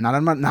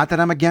 Not that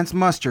I'm against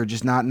mustard,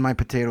 just not in my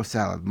potato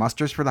salad.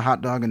 Mustard's for the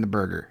hot dog and the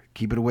burger.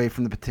 Keep it away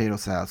from the potato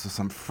salad. So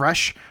some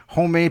fresh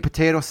homemade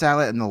potato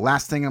salad, and the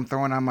last thing I'm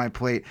throwing on my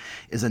plate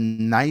is a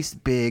nice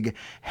big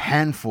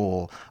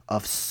handful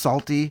of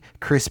salty,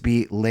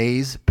 crispy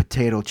Lay's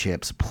potato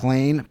chips.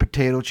 Plain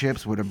potato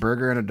chips with a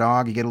burger and a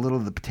dog. You get a little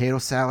of the potato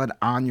salad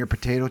on your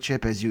potato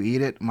chip as you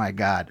eat it. My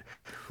God.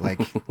 Like,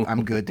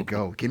 I'm good to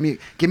go. Give me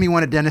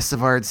one of Dennis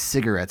Savard's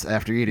cigarettes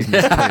after eating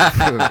this plate of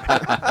food.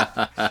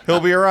 He'll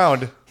be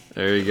around.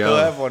 There you go.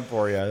 He'll have one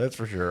for you, that's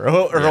for sure.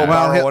 Or he'll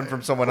borrow one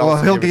from someone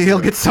else. Well, he'll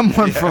get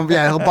someone from,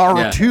 he'll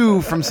borrow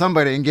 2 from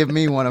somebody and give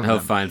me one of them. He'll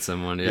find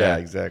someone, Yeah,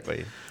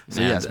 exactly.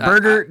 So, yes,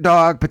 burger,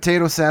 dog,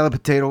 potato salad,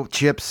 potato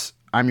chips.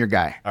 I'm your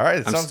guy. All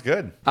right, that sounds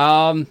good.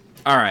 All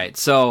right,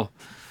 so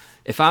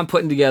if I'm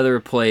putting together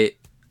a plate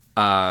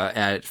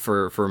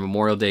for a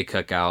Memorial Day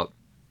cookout,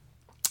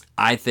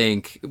 I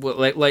think,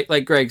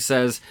 like Greg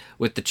says,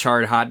 with the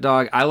charred hot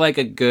dog, I like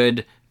a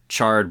good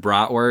charred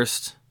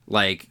bratwurst.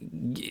 I'm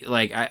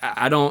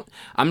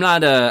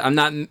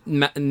not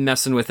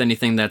messing with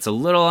anything that's a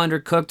little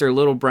undercooked or a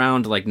little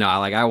browned.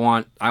 I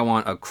want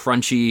a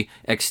crunchy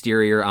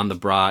exterior on the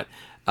brat,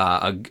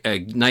 a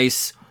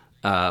nice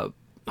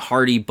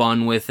hearty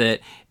bun with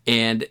it,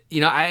 and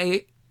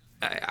I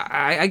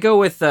go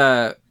with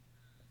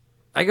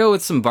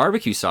some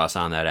barbecue sauce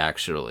on that,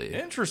 actually.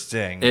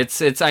 Interesting.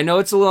 It's I know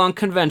it's a little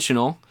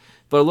unconventional,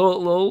 but a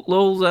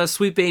little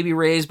Sweet Baby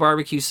Ray's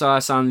barbecue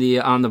sauce on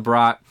the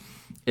brat.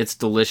 It's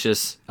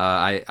delicious.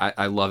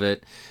 I love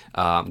it.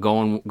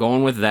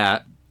 Going with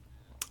that.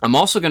 I'm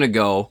also gonna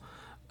go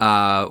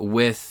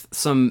with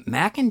some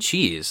mac and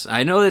cheese.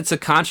 I know it's a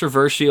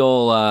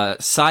controversial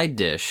side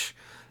dish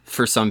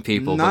for some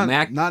people, not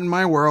in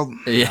my world.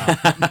 Yeah,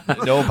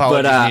 no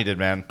apologies needed,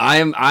 man.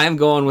 I'm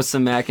going with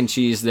some mac and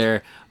cheese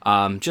there.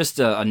 Just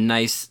a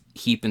nice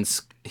heap and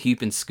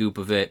scoop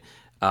of it.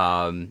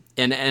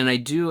 And I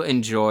do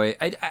enjoy.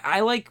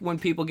 I like when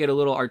people get a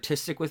little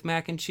artistic with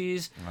mac and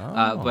cheese.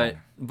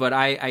 But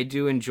I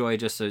do enjoy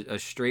just a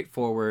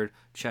straightforward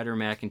cheddar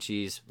mac and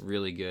cheese.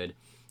 Really good.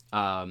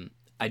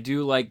 I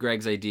do like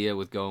Greg's idea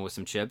with going with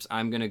some chips.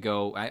 I'm gonna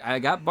go. I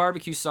got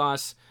barbecue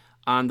sauce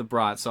on the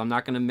brat, so I'm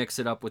not gonna mix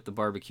it up with the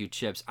barbecue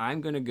chips.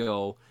 I'm gonna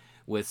go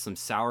with some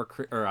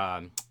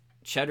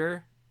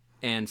cheddar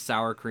and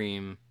sour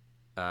cream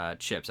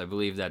chips. I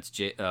believe that's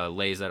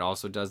Lay's that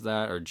also does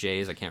that, or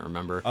Jay's. I can't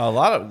remember.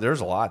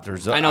 There's a lot.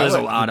 I know there's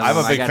a lot of them.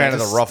 I'm a big fan of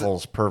the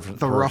Ruffles.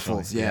 The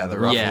Ruffles, yeah, the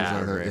Ruffles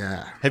are there.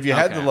 Yeah. Have you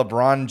had the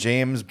LeBron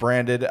James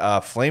branded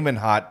Flamin'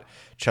 Hot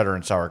cheddar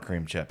and sour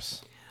cream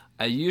chips?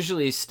 I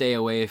usually stay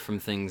away from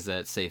things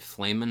that say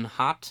Flamin'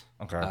 Hot.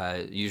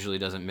 Okay. Usually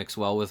doesn't mix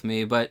well with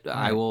me, but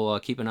I will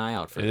keep an eye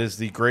out for it. It is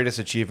the greatest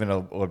achievement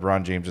of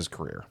LeBron James's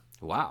career.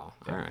 Wow.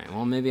 All right.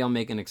 Well, maybe I'll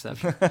make an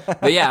exception.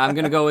 But yeah, I'm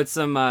gonna go with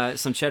some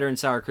cheddar and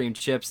sour cream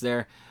chips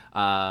there,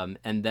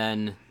 and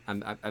then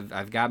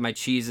I've got my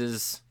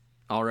cheeses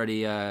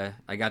already.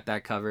 I got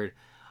that covered.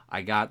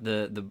 I got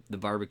the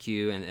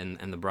barbecue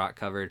and the brat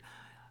covered.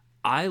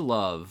 I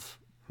love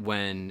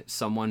when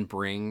someone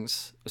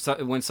comes to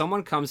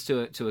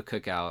a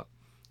cookout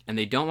and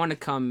they don't want to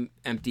come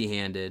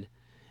empty-handed,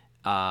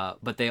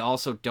 but they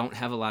also don't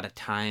have a lot of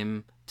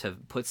time to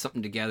put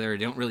something together.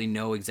 They don't really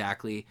know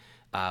exactly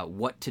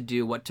what to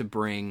do, what to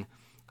bring.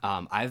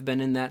 I've been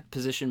in that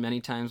position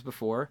many times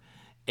before,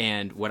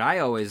 and what I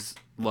always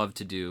love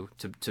to do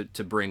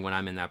to bring when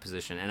I'm in that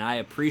position, and I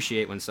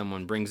appreciate when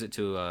someone brings it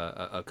to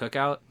a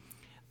cookout,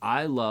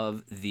 I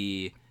love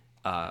the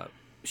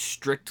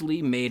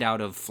strictly made out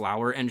of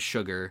flour and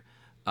sugar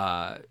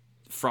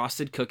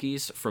frosted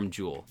cookies from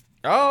Jewel.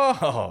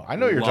 Oh, I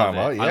know what you're talking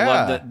about. Yeah, I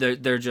love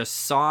that. They're just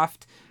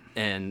soft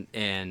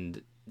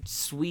and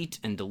sweet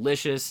and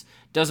delicious.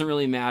 Doesn't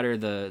really matter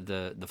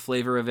the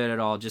flavor of it at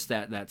all. Just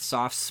that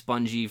soft,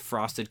 spongy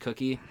frosted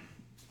cookie.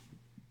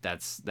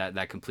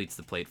 That completes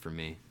the plate for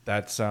me.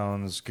 That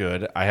sounds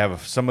good. I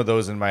have some of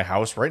those in my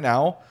house right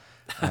now,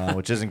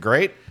 which isn't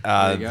great.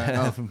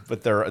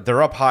 But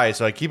they're up high,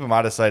 so I keep them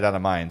out of sight, out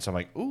of mind. So I'm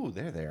like, ooh,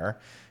 there they are.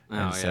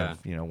 Instead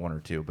of, one or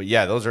two. But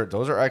yeah, those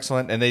are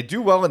excellent, and they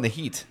do well in the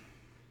heat.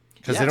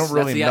 because they don't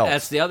really melt.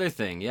 That's the other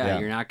thing. Yeah, Yeah.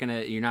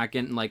 you're not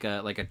getting like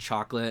a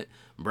chocolate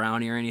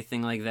brownie or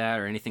anything like that,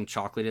 or anything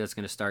chocolatey that's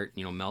gonna start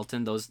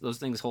melting. Those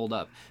things hold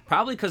up.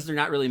 Probably because they're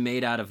not really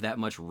made out of that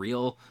much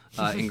real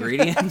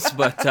ingredients,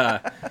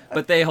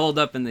 but they hold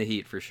up in the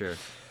heat for sure.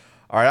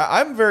 All right,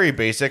 I'm very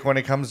basic when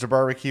it comes to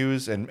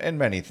barbecues and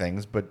many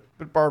things, but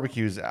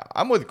barbecues,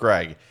 I'm with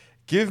Greg.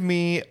 Give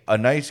me a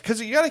nice, because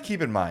you got to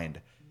keep in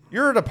mind,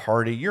 you're at a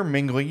party, you're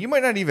mingling, you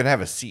might not even have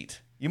a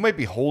seat. You might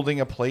be holding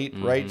a plate,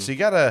 right? So you've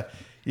got to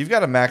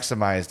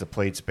maximize the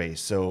plate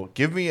space. So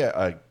give me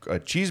a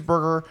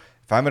cheeseburger.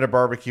 If I'm at a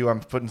barbecue, I'm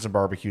putting some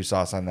barbecue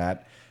sauce on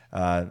that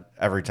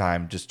every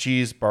time. Just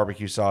cheese,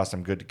 barbecue sauce,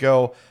 I'm good to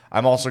go.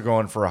 I'm also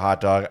going for a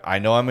hot dog. I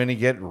know I'm going to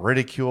get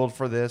ridiculed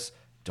for this.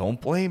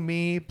 Don't blame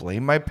me.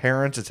 Blame my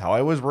parents. It's how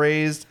I was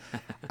raised.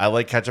 I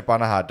like ketchup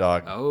on a hot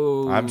dog.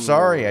 Oh. I'm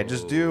sorry. I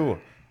just do.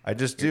 I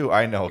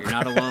know. You're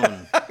not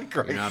alone.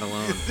 You're not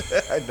alone.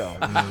 I know.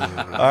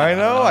 I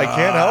know. I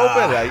can't help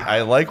it.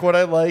 I like what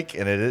I like,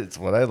 and it's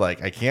what I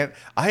like.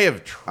 I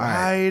have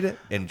tried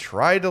and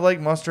tried to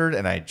like mustard,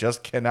 and I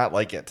just cannot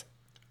like it.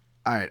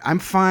 All right, I'm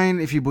fine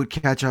if you put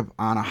ketchup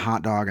on a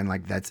hot dog and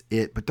like that's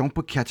it, but don't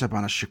put ketchup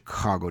on a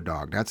Chicago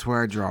dog. That's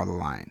where I draw the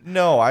line.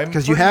 No,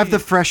 because you have the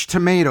fresh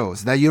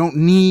tomatoes. That you don't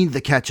need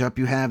the ketchup.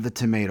 You have the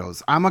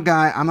tomatoes. I'm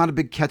not a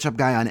big ketchup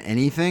guy on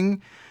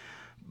anything,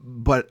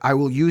 but I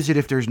will use it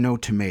if there's no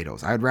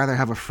tomatoes. I'd rather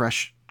have a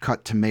fresh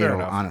cut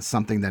tomato on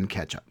something than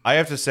ketchup. I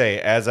have to say,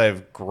 as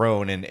I've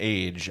grown in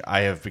age,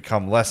 I have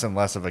become less and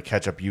less of a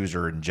ketchup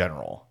user in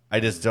general. I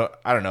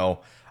don't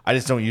know. I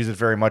just don't use it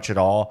very much at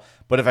all.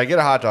 But if I get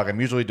a hot dog, I'm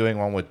usually doing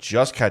one with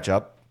just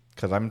ketchup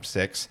because I'm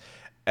 6,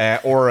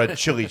 or a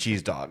chili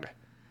cheese dog.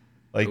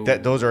 Like Ooh.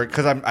 That. Those are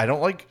because I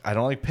don't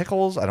like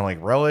pickles. I don't like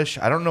relish.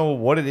 I don't know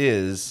what it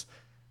is.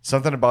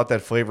 Something about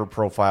that flavor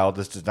profile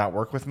just does not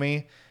work with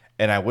me.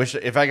 And I wish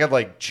if I could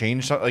like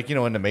change something, like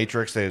in the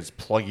Matrix, they just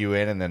plug you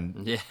in and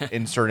then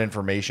insert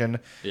information.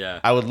 Yeah,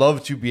 I would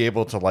love to be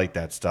able to like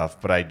that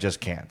stuff, but I just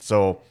can't.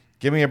 So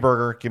give me a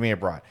burger, give me a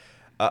brat,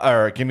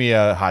 or give me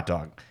a hot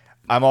dog.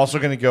 I'm also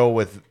going to go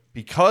with,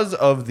 because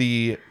of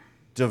the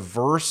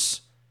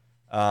diverse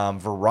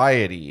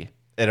variety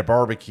at a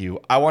barbecue,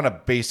 I want a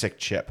basic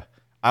chip.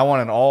 I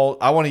want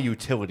a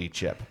utility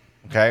chip.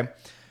 Okay,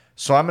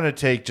 so I'm going to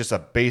take just a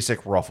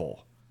basic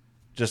Ruffle,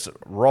 just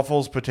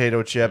Ruffles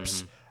potato chips.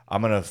 Mm-hmm.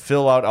 I'm going to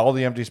fill out all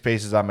the empty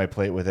spaces on my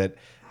plate with it,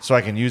 so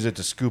I can use it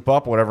to scoop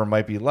up whatever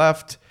might be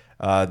left.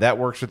 That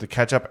works with the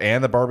ketchup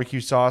and the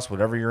barbecue sauce,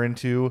 whatever you're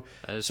into.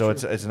 So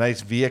true. It's a nice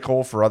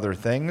vehicle for other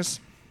things.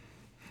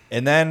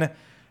 And then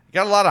you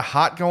got a lot of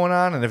hot going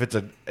on, and if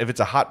it's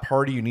a hot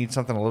party, you need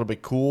something a little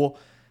bit cool.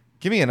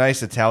 Give me a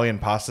nice Italian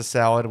pasta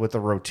salad with the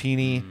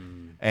rotini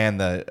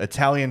and the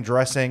Italian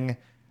dressing.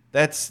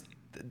 That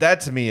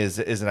to me is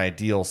an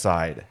ideal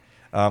side,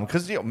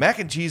 because mac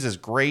and cheese is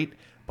great,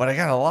 but I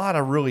got a lot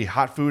of really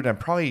hot food, and I'm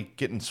probably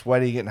getting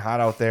sweaty, getting hot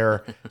out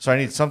there, so I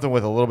need something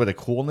with a little bit of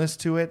coolness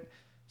to it.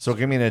 So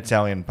give me an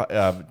Italian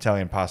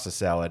pasta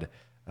salad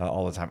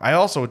all the time. I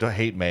also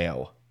hate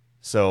mayo,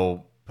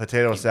 so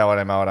potato salad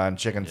I'm out on,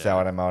 chicken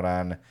salad I'm out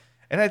on.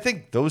 And I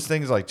think those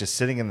things, like just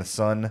sitting in the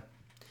sun,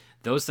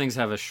 those things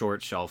have a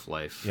short shelf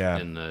life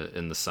in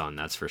the sun,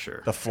 that's for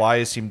sure. The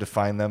flies seem to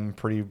find them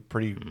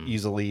pretty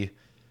easily.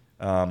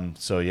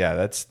 So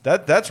yeah,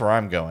 that's where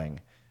I'm going.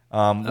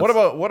 What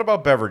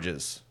about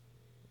beverages?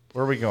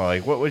 Where are we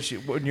going?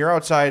 Like, when you're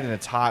outside and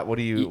it's hot, what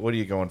are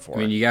you going for? I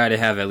mean, you got to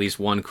have at least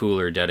one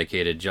cooler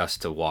dedicated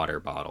just to water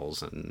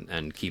bottles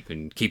and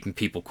keeping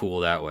people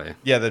cool that way.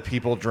 Yeah, that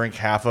people drink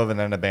half of and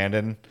then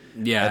abandon.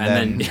 Yeah,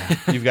 and then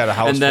you've got a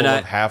house full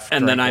of half.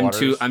 And then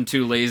waters. I'm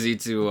too lazy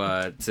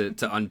to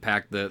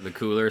unpack the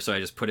cooler, so I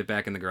just put it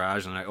back in the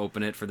garage and I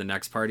open it for the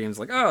next party. And it's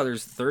like, oh,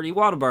 there's 30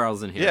 water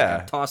bottles in here. Yeah, I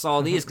gotta toss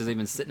all these because they've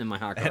been sitting in my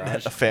hot garage.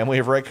 And a family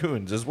of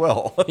raccoons as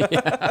well.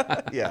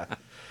 Yeah.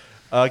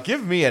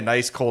 Give me a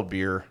nice cold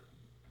beer.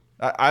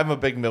 I'm a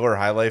big Miller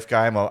High Life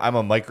guy. I'm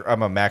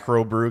a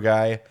macro brew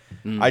guy.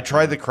 I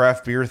tried the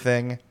craft beer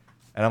thing,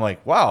 and I'm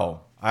like,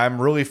 wow,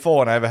 I'm really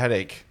full and I have a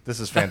headache. This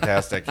is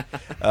fantastic.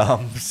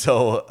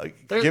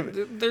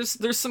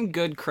 There's some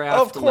good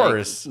craft,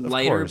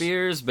 lighter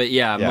beers, but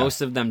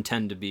most of them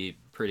tend to be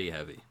pretty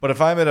heavy. But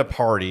if I'm at a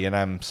party and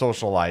I'm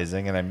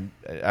socializing and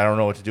I don't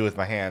know what to do with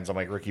my hands, I'm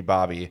like Ricky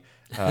Bobby.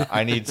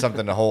 I need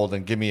something to hold,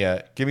 and give me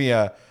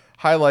a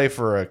High Life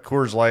or a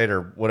Coors Light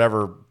or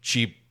whatever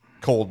cheap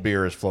cold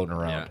beer is floating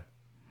around.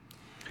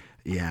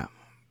 Yeah.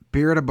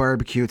 Beer at a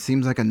barbecue, it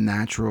seems like a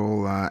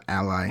natural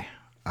ally.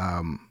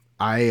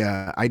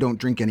 I don't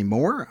drink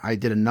anymore. I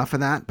did enough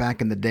of that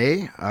back in the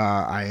day.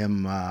 I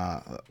am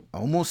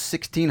almost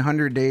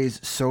 1,600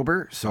 days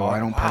sober, so I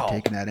don't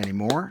partake in that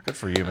anymore. Good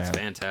for you, man. That's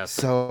fantastic.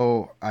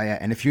 So,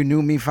 and if you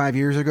knew me 5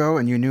 years ago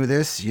and you knew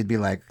this, you'd be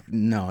like,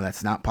 no,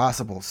 that's not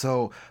possible.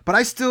 So, but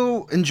I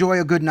still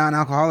enjoy a good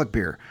non-alcoholic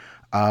beer.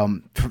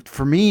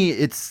 For me,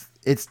 it's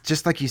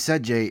just like you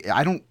said, Jay.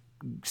 I don't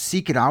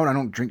seek it out. I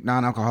don't drink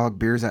non-alcoholic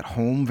beers at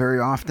home very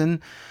often.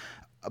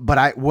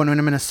 But when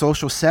I'm in a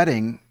social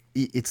setting,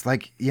 it's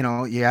like,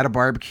 you're at a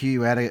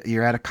barbecue,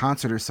 you're at a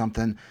concert or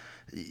something.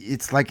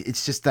 it's like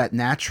it's just that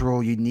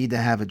natural. You need to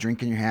have a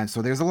drink in your hand.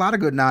 So there's a lot of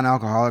good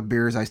non-alcoholic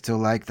beers I still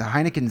like. The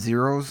Heineken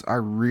Zeros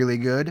are really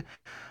good.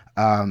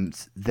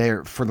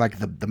 They're for like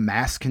the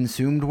mass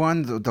consumed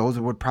ones. Those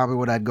would probably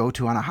what I'd go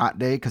to on a hot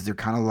day because they're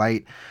kind of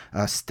light.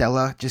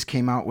 Stella just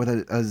came out with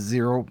a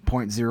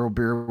 0.0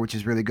 beer, which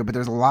is really good. But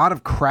there's a lot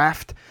of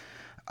craft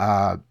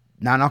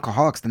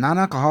non-alcoholics. The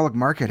non-alcoholic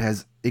market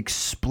has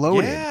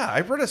exploded. Yeah, I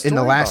read a story in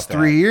the last about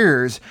 3 that.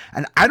 years,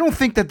 and I don't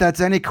think that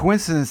that's any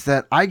coincidence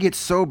that I get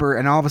sober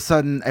and all of a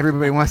sudden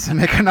everybody wants to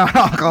make a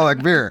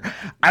non-alcoholic beer.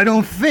 I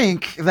don't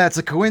think that's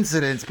a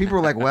coincidence. People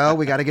are like, "Well,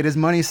 we got to get his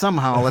money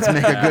somehow. Let's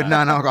make a good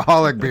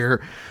non-alcoholic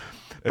beer."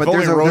 But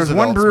there's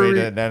one brewery. made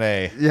it in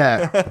NA.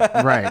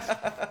 Yeah, right.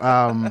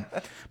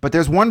 But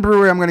there's one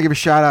brewery I'm going to give a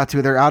shout out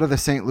to. They're out of the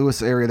St.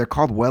 Louis area. They're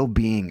called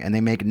Well-Being, and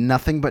they make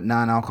nothing but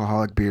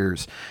non-alcoholic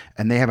beers.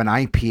 And they have an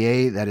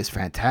IPA that is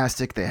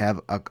fantastic. They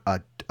have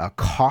a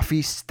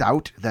coffee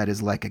stout that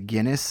is like a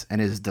Guinness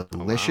and is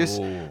delicious.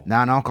 Wow.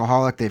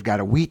 Non-alcoholic. They've got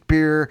a wheat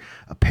beer,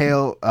 a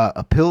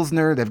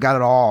Pilsner. They've got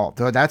it all.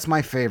 So that's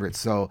my favorite.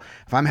 So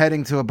if I'm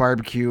heading to a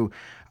barbecue,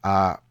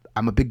 I'm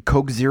a big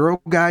Coke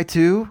Zero guy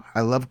too.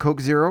 I love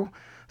Coke Zero.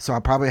 So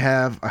I'll probably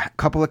have a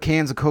couple of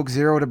cans of Coke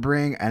Zero to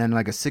bring and then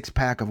like a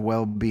 6-pack of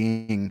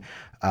Well-Being.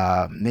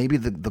 Maybe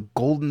the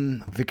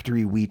Golden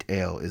Victory Wheat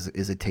Ale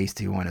is a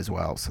tasty one as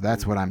well. So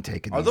that's what I'm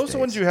taking. Are those the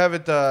ones you have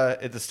at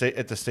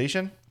the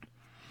station?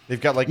 They've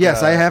got like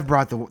yes, I have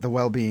brought the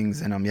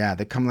Well-Beings in them. Yeah,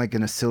 they come like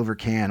in a silver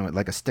can with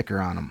like a sticker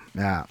on them.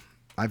 Yeah,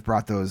 I've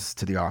brought those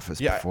to the office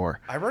before.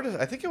 I wrote it.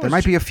 I think it was. There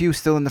might be a few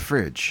still in the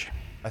fridge.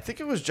 I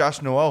think it was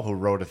Josh Noel who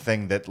wrote a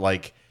thing that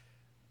like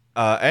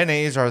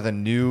NAs are the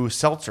new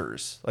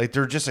seltzers. Like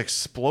they're just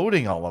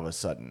exploding all of a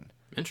sudden.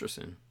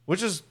 Interesting.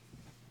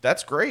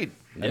 That's great.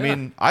 Yeah. I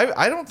mean,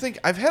 I don't think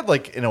I've had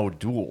like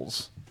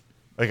duels.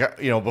 Like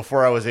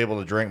before I was able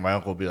to drink, my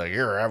uncle would be like,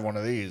 "Here, have one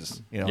of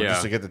these,"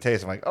 just to get the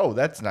taste. I'm like, "Oh,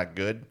 that's not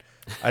good.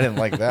 I didn't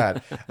like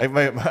that."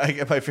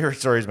 My favorite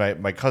story is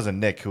my cousin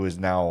Nick, who is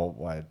now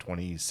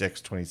 26,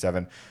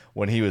 27.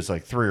 When he was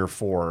like 3 or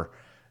 4,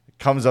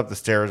 comes up the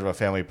stairs of a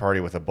family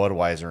party with a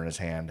Budweiser in his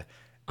hand.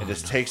 And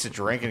just takes a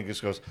drink and he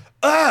just goes,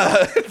 he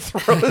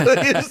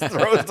just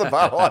throws the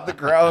bottle on the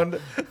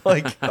ground.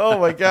 Like, oh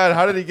my God,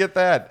 how did he get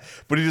that?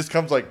 But he just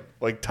comes like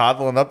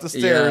toddling up the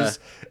stairs.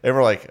 Yeah. And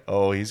we're like,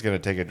 oh, he's going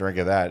to take a drink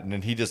of that. And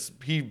then he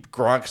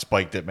Gronk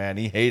spiked it, man.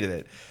 He hated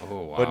it.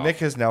 Oh, wow. But Nick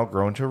has now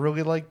grown to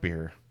really like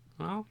beer.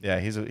 Well,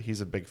 yeah, he's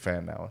a big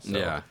fan now.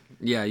 So.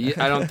 Yeah.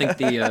 I don't think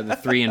the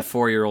 3 and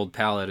 4 year old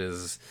palate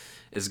is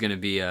going to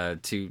be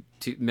too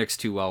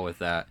mixed too well with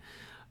that.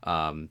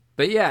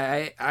 But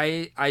yeah,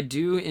 I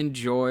do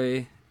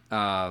enjoy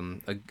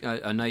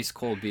a nice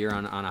cold beer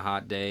on a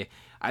hot day.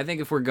 I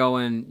think if we're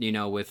going,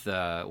 with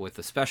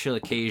a special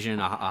occasion,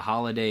 a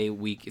holiday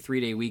week,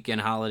 3-day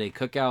weekend holiday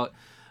cookout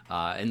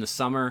in the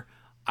summer,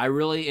 I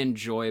really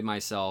enjoy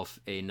myself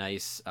a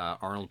nice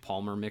Arnold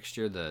Palmer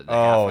mixture, the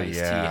half iced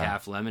tea,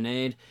 half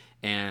lemonade.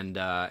 And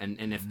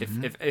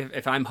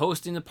if I'm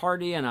hosting the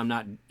party and I'm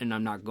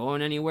not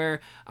going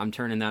anywhere, I'm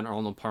turning that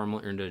Arnold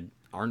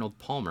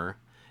Palmer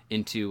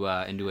into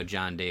a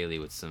John Daly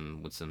with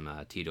some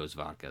Tito's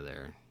vodka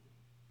there.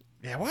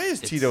 Yeah, why is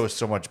Tito's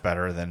so much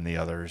better than the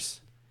others?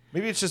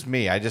 Maybe it's just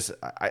me. I just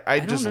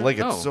like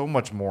it so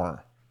much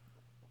more.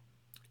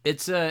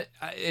 It's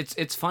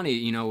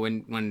funny,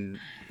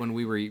 when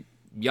we were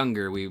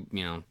younger, we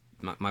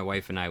my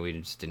wife and I, we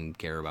just didn't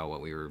care about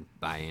what we were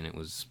buying. It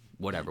was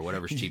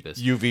whatever's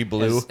cheapest. UV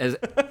blue.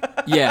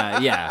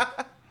 Yeah.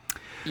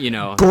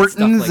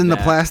 Gorton's like in that.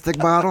 The plastic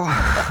bottle.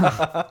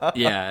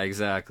 Yeah,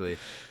 exactly.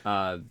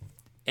 And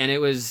it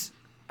was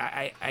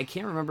I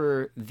can't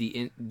remember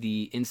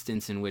the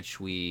instance in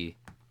which we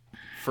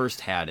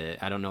first had it.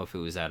 I don't know if it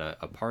was at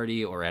a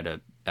party or at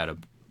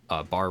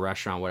a bar,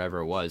 restaurant, whatever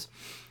it was.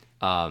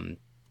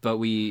 But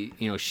we,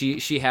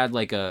 she had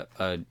like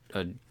a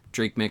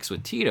drink mix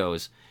with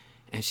Tito's,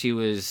 and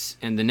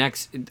the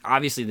next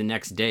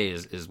day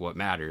is what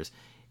matters.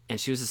 And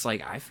she was just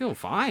like, I feel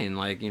fine.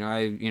 Like,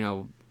 I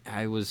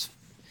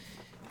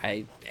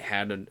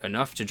had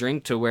enough to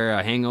drink to where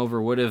a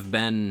hangover would have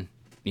been,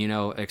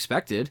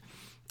 expected.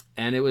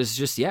 And it was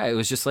just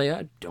like,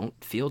 I don't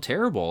feel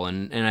terrible.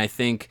 And I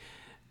think,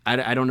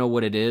 I don't know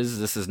what it is.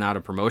 This is not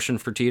a promotion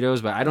for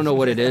Tito's, but I don't know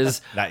what it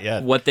is. Not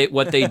yet. What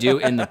they do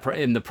in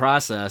the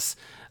process.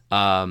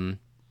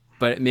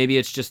 But maybe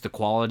it's just the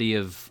quality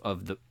of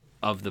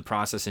the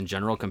process in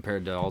general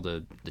compared to all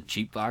the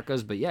cheap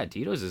vodkas. But yeah,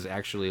 Tito's is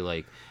actually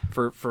like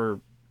for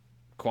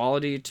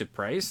quality to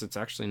price, it's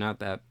actually not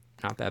that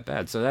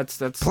bad. So that's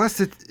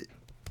plus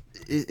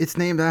it's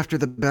named after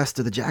the best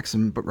of the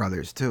Jackson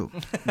brothers too.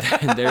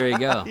 There you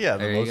go. Yeah,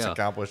 the most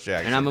accomplished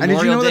Jackson. And on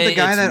Memorial Day,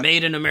 it's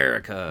made in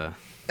America.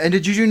 And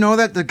did you know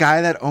that the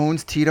guy that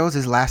owns Tito's,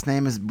 his last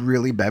name is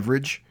really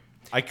Beverage?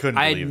 I couldn't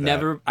believe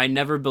that. I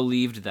never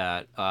believed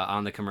that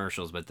on the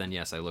commercials, but then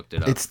yes, I looked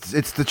it up.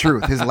 It's the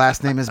truth. His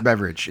last name is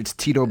Beveridge. It's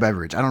Tito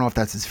Beveridge. I don't know if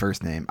that's his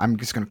first name. I'm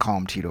just gonna call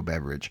him Tito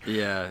Beveridge.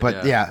 Yeah.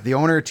 But yeah, the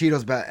owner of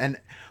Tito's and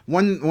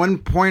one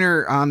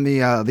pointer on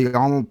the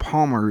Arnold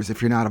Palmers.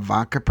 If you're not a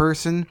vodka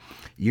person,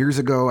 years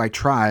ago I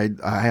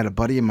had a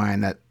buddy of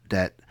mine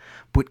that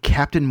put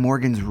Captain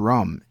Morgan's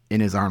rum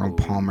in his Arnold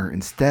Palmer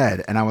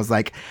instead, and I was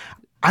like,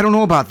 I don't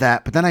know about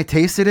that, but then I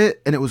tasted it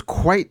and it was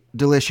quite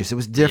delicious. It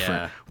was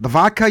different. Yeah. The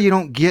vodka, you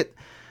don't get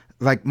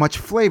like much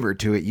flavor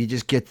to it. You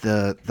just get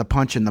the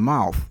punch in the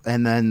mouth.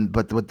 And then,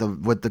 but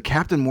with the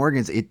Captain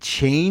Morgan's, it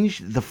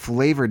changed the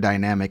flavor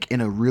dynamic in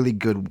a really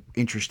good,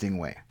 interesting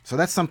way. So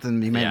that's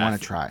something you may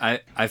want to try.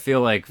 I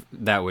feel like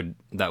that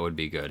would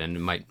be good, and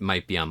it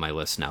might be on my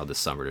list now this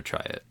summer to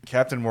try it.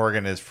 Captain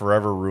Morgan is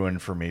forever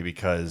ruined for me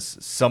because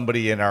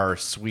somebody in our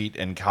suite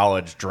in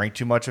college drank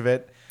too much of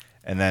it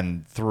and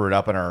then threw it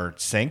up in our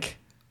sink.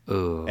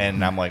 Ooh.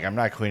 And I'm like, I'm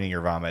not cleaning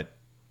your vomit.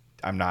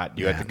 I'm not.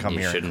 You have to come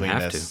here and clean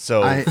this. To.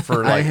 So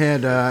for like I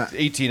had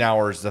 18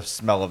 hours, the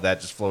smell of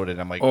that just floated.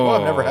 I'm like,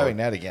 I'm never having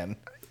that again.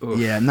 Oof.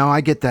 Yeah, no,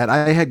 I get that.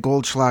 I had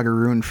Goldschlager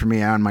ruined for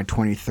me on my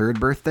 23rd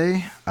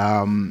birthday.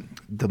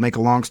 To make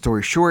a long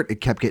story short,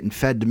 it kept getting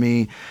fed to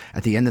me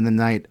at the end of the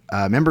night.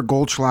 Remember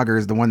Goldschlager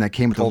is the one that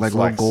came with the like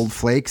little gold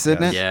flakes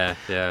in it? Yeah,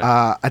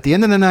 yeah. At the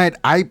end of the night,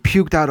 I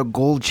puked out a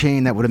gold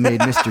chain that would have made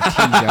Mr.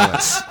 T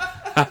jealous.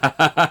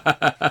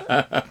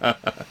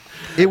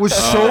 It was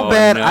so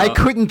bad. No. I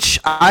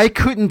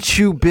couldn't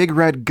chew Big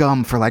Red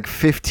gum for like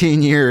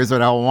 15 years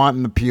without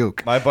wanting to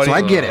puke. My buddy, so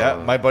I get it. Yeah,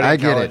 my buddy I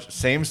in get college, it.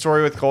 same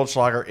story with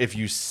Goldschlager. If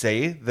you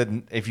say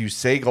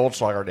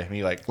Goldschlager to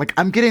me, like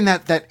I'm getting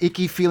that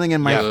icky feeling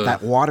in my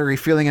that watery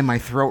feeling in my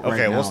throat right now.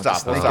 Okay, we'll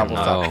stop. We'll stop.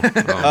 No. By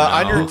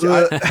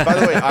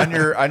the way,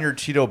 on your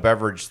Tito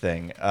Beverage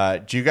thing,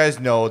 do you guys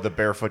know the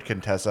Barefoot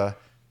Contessa?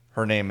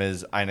 Her name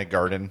is Ina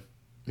Garden.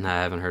 No,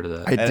 I haven't heard of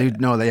that. I do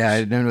know that. Yeah,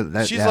 I know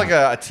that. She's like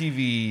a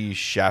TV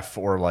chef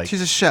or like.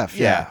 She's a chef.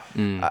 Yeah.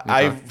 Okay.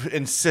 I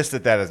insist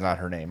that is not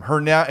her name.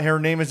 Her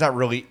name is not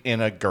really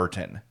Ina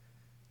Garten.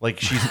 Like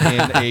she's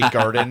in a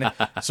garden.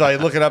 So I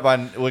look it up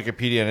on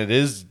Wikipedia, and it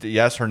is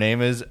her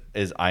name is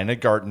Ina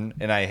Garten,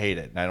 and I hate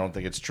it, and I don't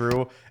think it's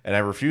true, and I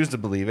refuse to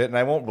believe it, and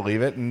I won't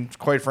believe it, and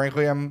quite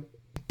frankly, I'm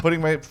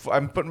putting my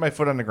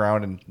foot on the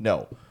ground, and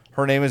no,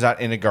 her name is not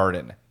Ina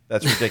Garden.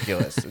 That's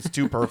ridiculous. It's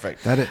too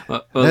perfect. That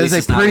is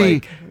a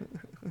pretty.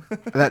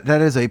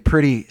 That is a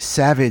pretty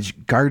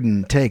savage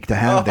garden take to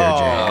have there, Jay.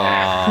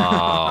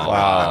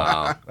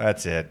 Wow,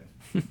 that's it.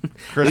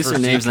 At least her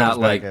name's not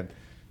like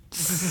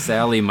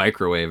Sally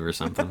Microwave or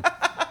something.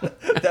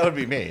 That would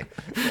be me.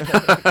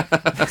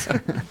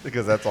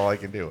 Because that's all I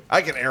can do.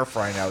 I can air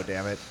fry now,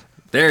 damn it.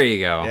 There you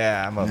go.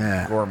 Yeah, I'm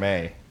a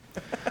gourmet.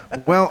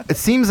 Well, it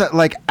seems that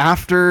like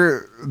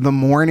after the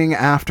morning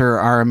after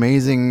our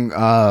amazing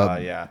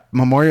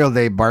Memorial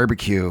Day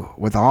barbecue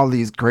with all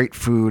these great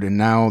food and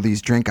now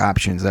these drink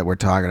options that we're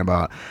talking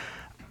about,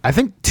 I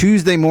think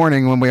Tuesday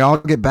morning when we all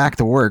get back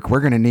to work,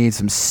 we're going to need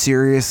some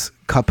serious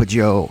cup of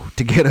joe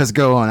to get us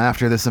going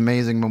after this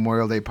amazing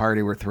Memorial Day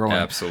party we're throwing.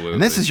 Absolutely.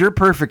 And this is your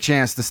perfect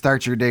chance to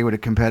start your day with a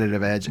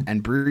competitive edge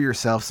and brew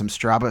yourself some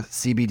Strava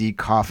CBD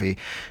coffee.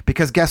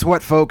 Because guess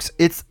what, folks?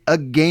 It's a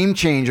game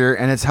changer,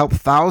 and it's helped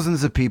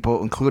thousands of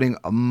people, including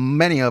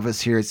many of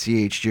us here at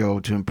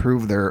CHGO, to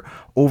improve their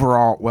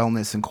overall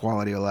wellness and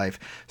quality of life.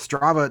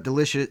 Strava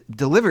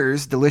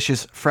delivers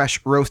delicious, fresh,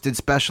 roasted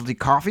specialty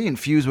coffee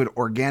infused with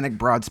organic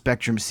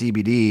broad-spectrum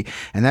CBD.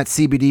 And that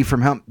CBD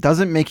from hemp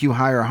doesn't make you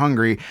high or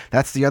hungry.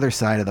 That's the other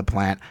side of the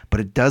plant,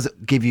 but it does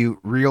give you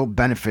real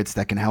benefits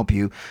that can help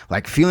you,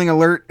 like feeling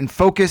alert and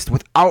focused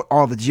without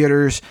all the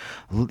jitters.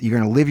 You're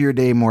going to live your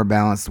day more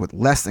balanced with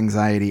less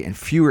anxiety and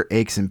fewer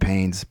aches and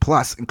pains.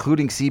 Plus,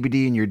 including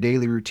CBD in your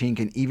daily routine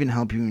can even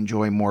help you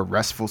enjoy more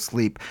restful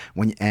sleep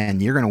and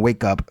you're going to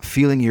wake up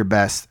feeling your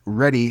best,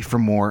 ready for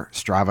more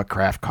Strava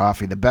craft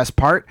coffee. The best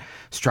part,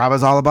 Strava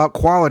is all about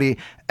quality.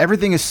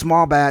 Everything is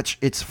small batch,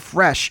 it's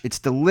fresh, it's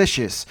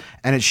delicious,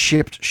 and it's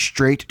shipped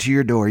straight to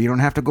your door. You don't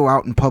have to go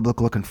out in public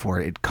looking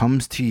for it. It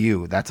comes to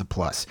you. That's a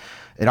plus.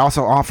 It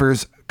also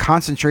offers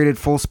concentrated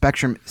full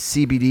spectrum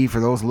CBD for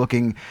those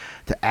looking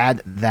to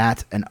add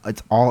that and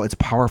its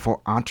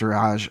powerful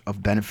entourage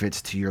of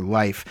benefits to your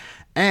life.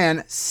 And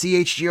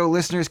CHGO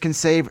listeners can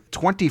save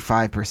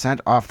 25%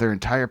 off their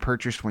entire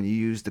purchase when you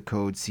use the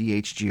code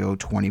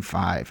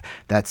CHGO25.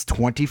 That's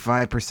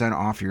 25%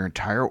 off your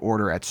entire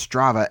order at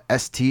Strava,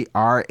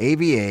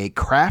 STRAVA,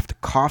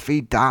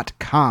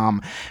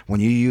 craftcoffee.com when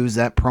you use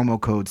that promo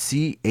code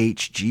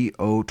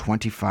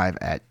CHGO25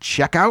 at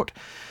checkout.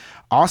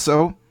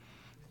 Also,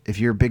 if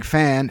you're a big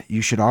fan,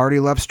 you should already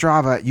love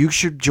Strava. You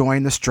should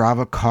join the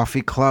Strava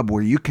Coffee Club,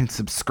 where you can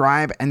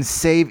subscribe and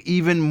save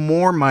even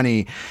more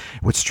money.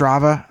 With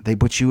Strava, they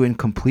put you in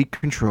complete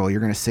control. You're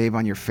going to save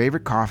on your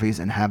favorite coffees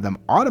and have them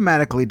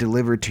automatically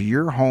delivered to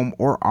your home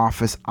or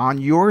office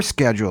on your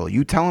schedule.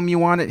 You tell them you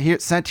want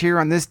it sent here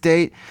on this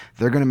date,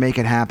 they're going to make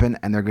it happen,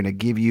 and they're going to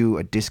give you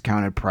a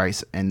discounted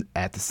price and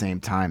at the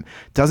same time.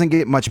 Doesn't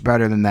get much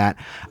better than that.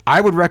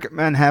 I would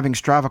recommend having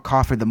Strava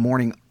coffee the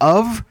morning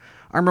of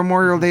our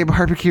Memorial Day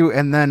barbecue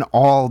and then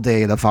all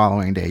day the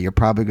following day. You're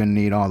probably going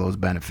to need all those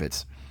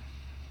benefits.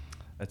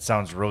 That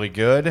sounds really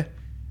good,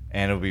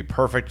 and it'll be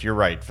perfect. You're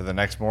right. For the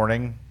next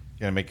morning,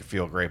 going to make you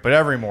feel great. But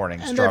every morning,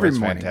 Strava's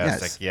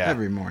fantastic. Yes, yeah,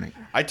 every morning.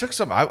 I took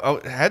some. I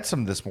had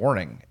some this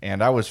morning,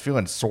 and I was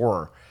feeling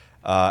sore.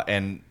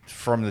 And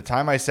from the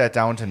time I sat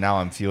down to now,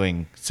 I'm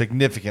feeling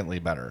significantly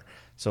better.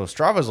 So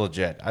Strava's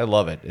legit. I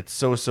love it. It's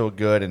so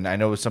good. And I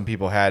know some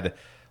people had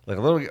like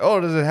a little,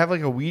 does it have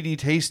like a weedy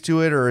taste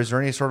to it, or is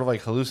there any sort of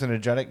like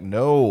hallucinogenic?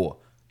 No,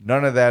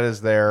 none of that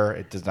is there.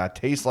 It does not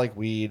taste like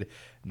weed.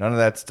 None of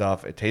that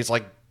stuff. It tastes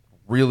like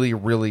really,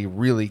 really,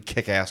 really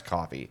kick-ass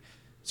coffee.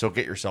 So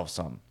get yourself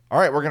some. All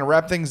right, we're going to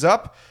wrap things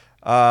up.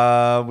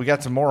 We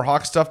got some more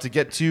Hawk stuff to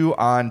get to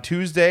on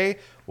Tuesday.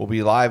 We'll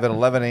be live at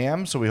 11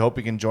 a.m., so we hope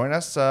you can join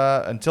us.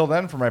 Until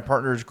then, for my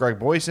partners Greg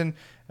Boyson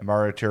and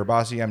Mario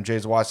Tirabassi, I'm Jay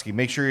Zawaski.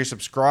 Make sure you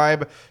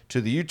subscribe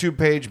to the YouTube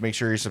page. Make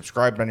sure you're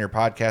subscribed on your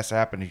podcast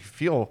app. And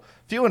if you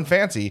feeling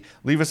fancy,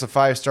 leave us a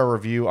 5-star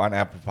review on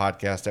Apple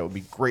Podcasts. That would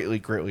be greatly,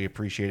 greatly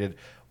appreciated.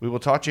 We will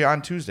talk to you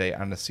on Tuesday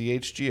on the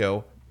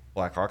CHGO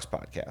Blackhawks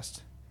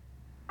podcast.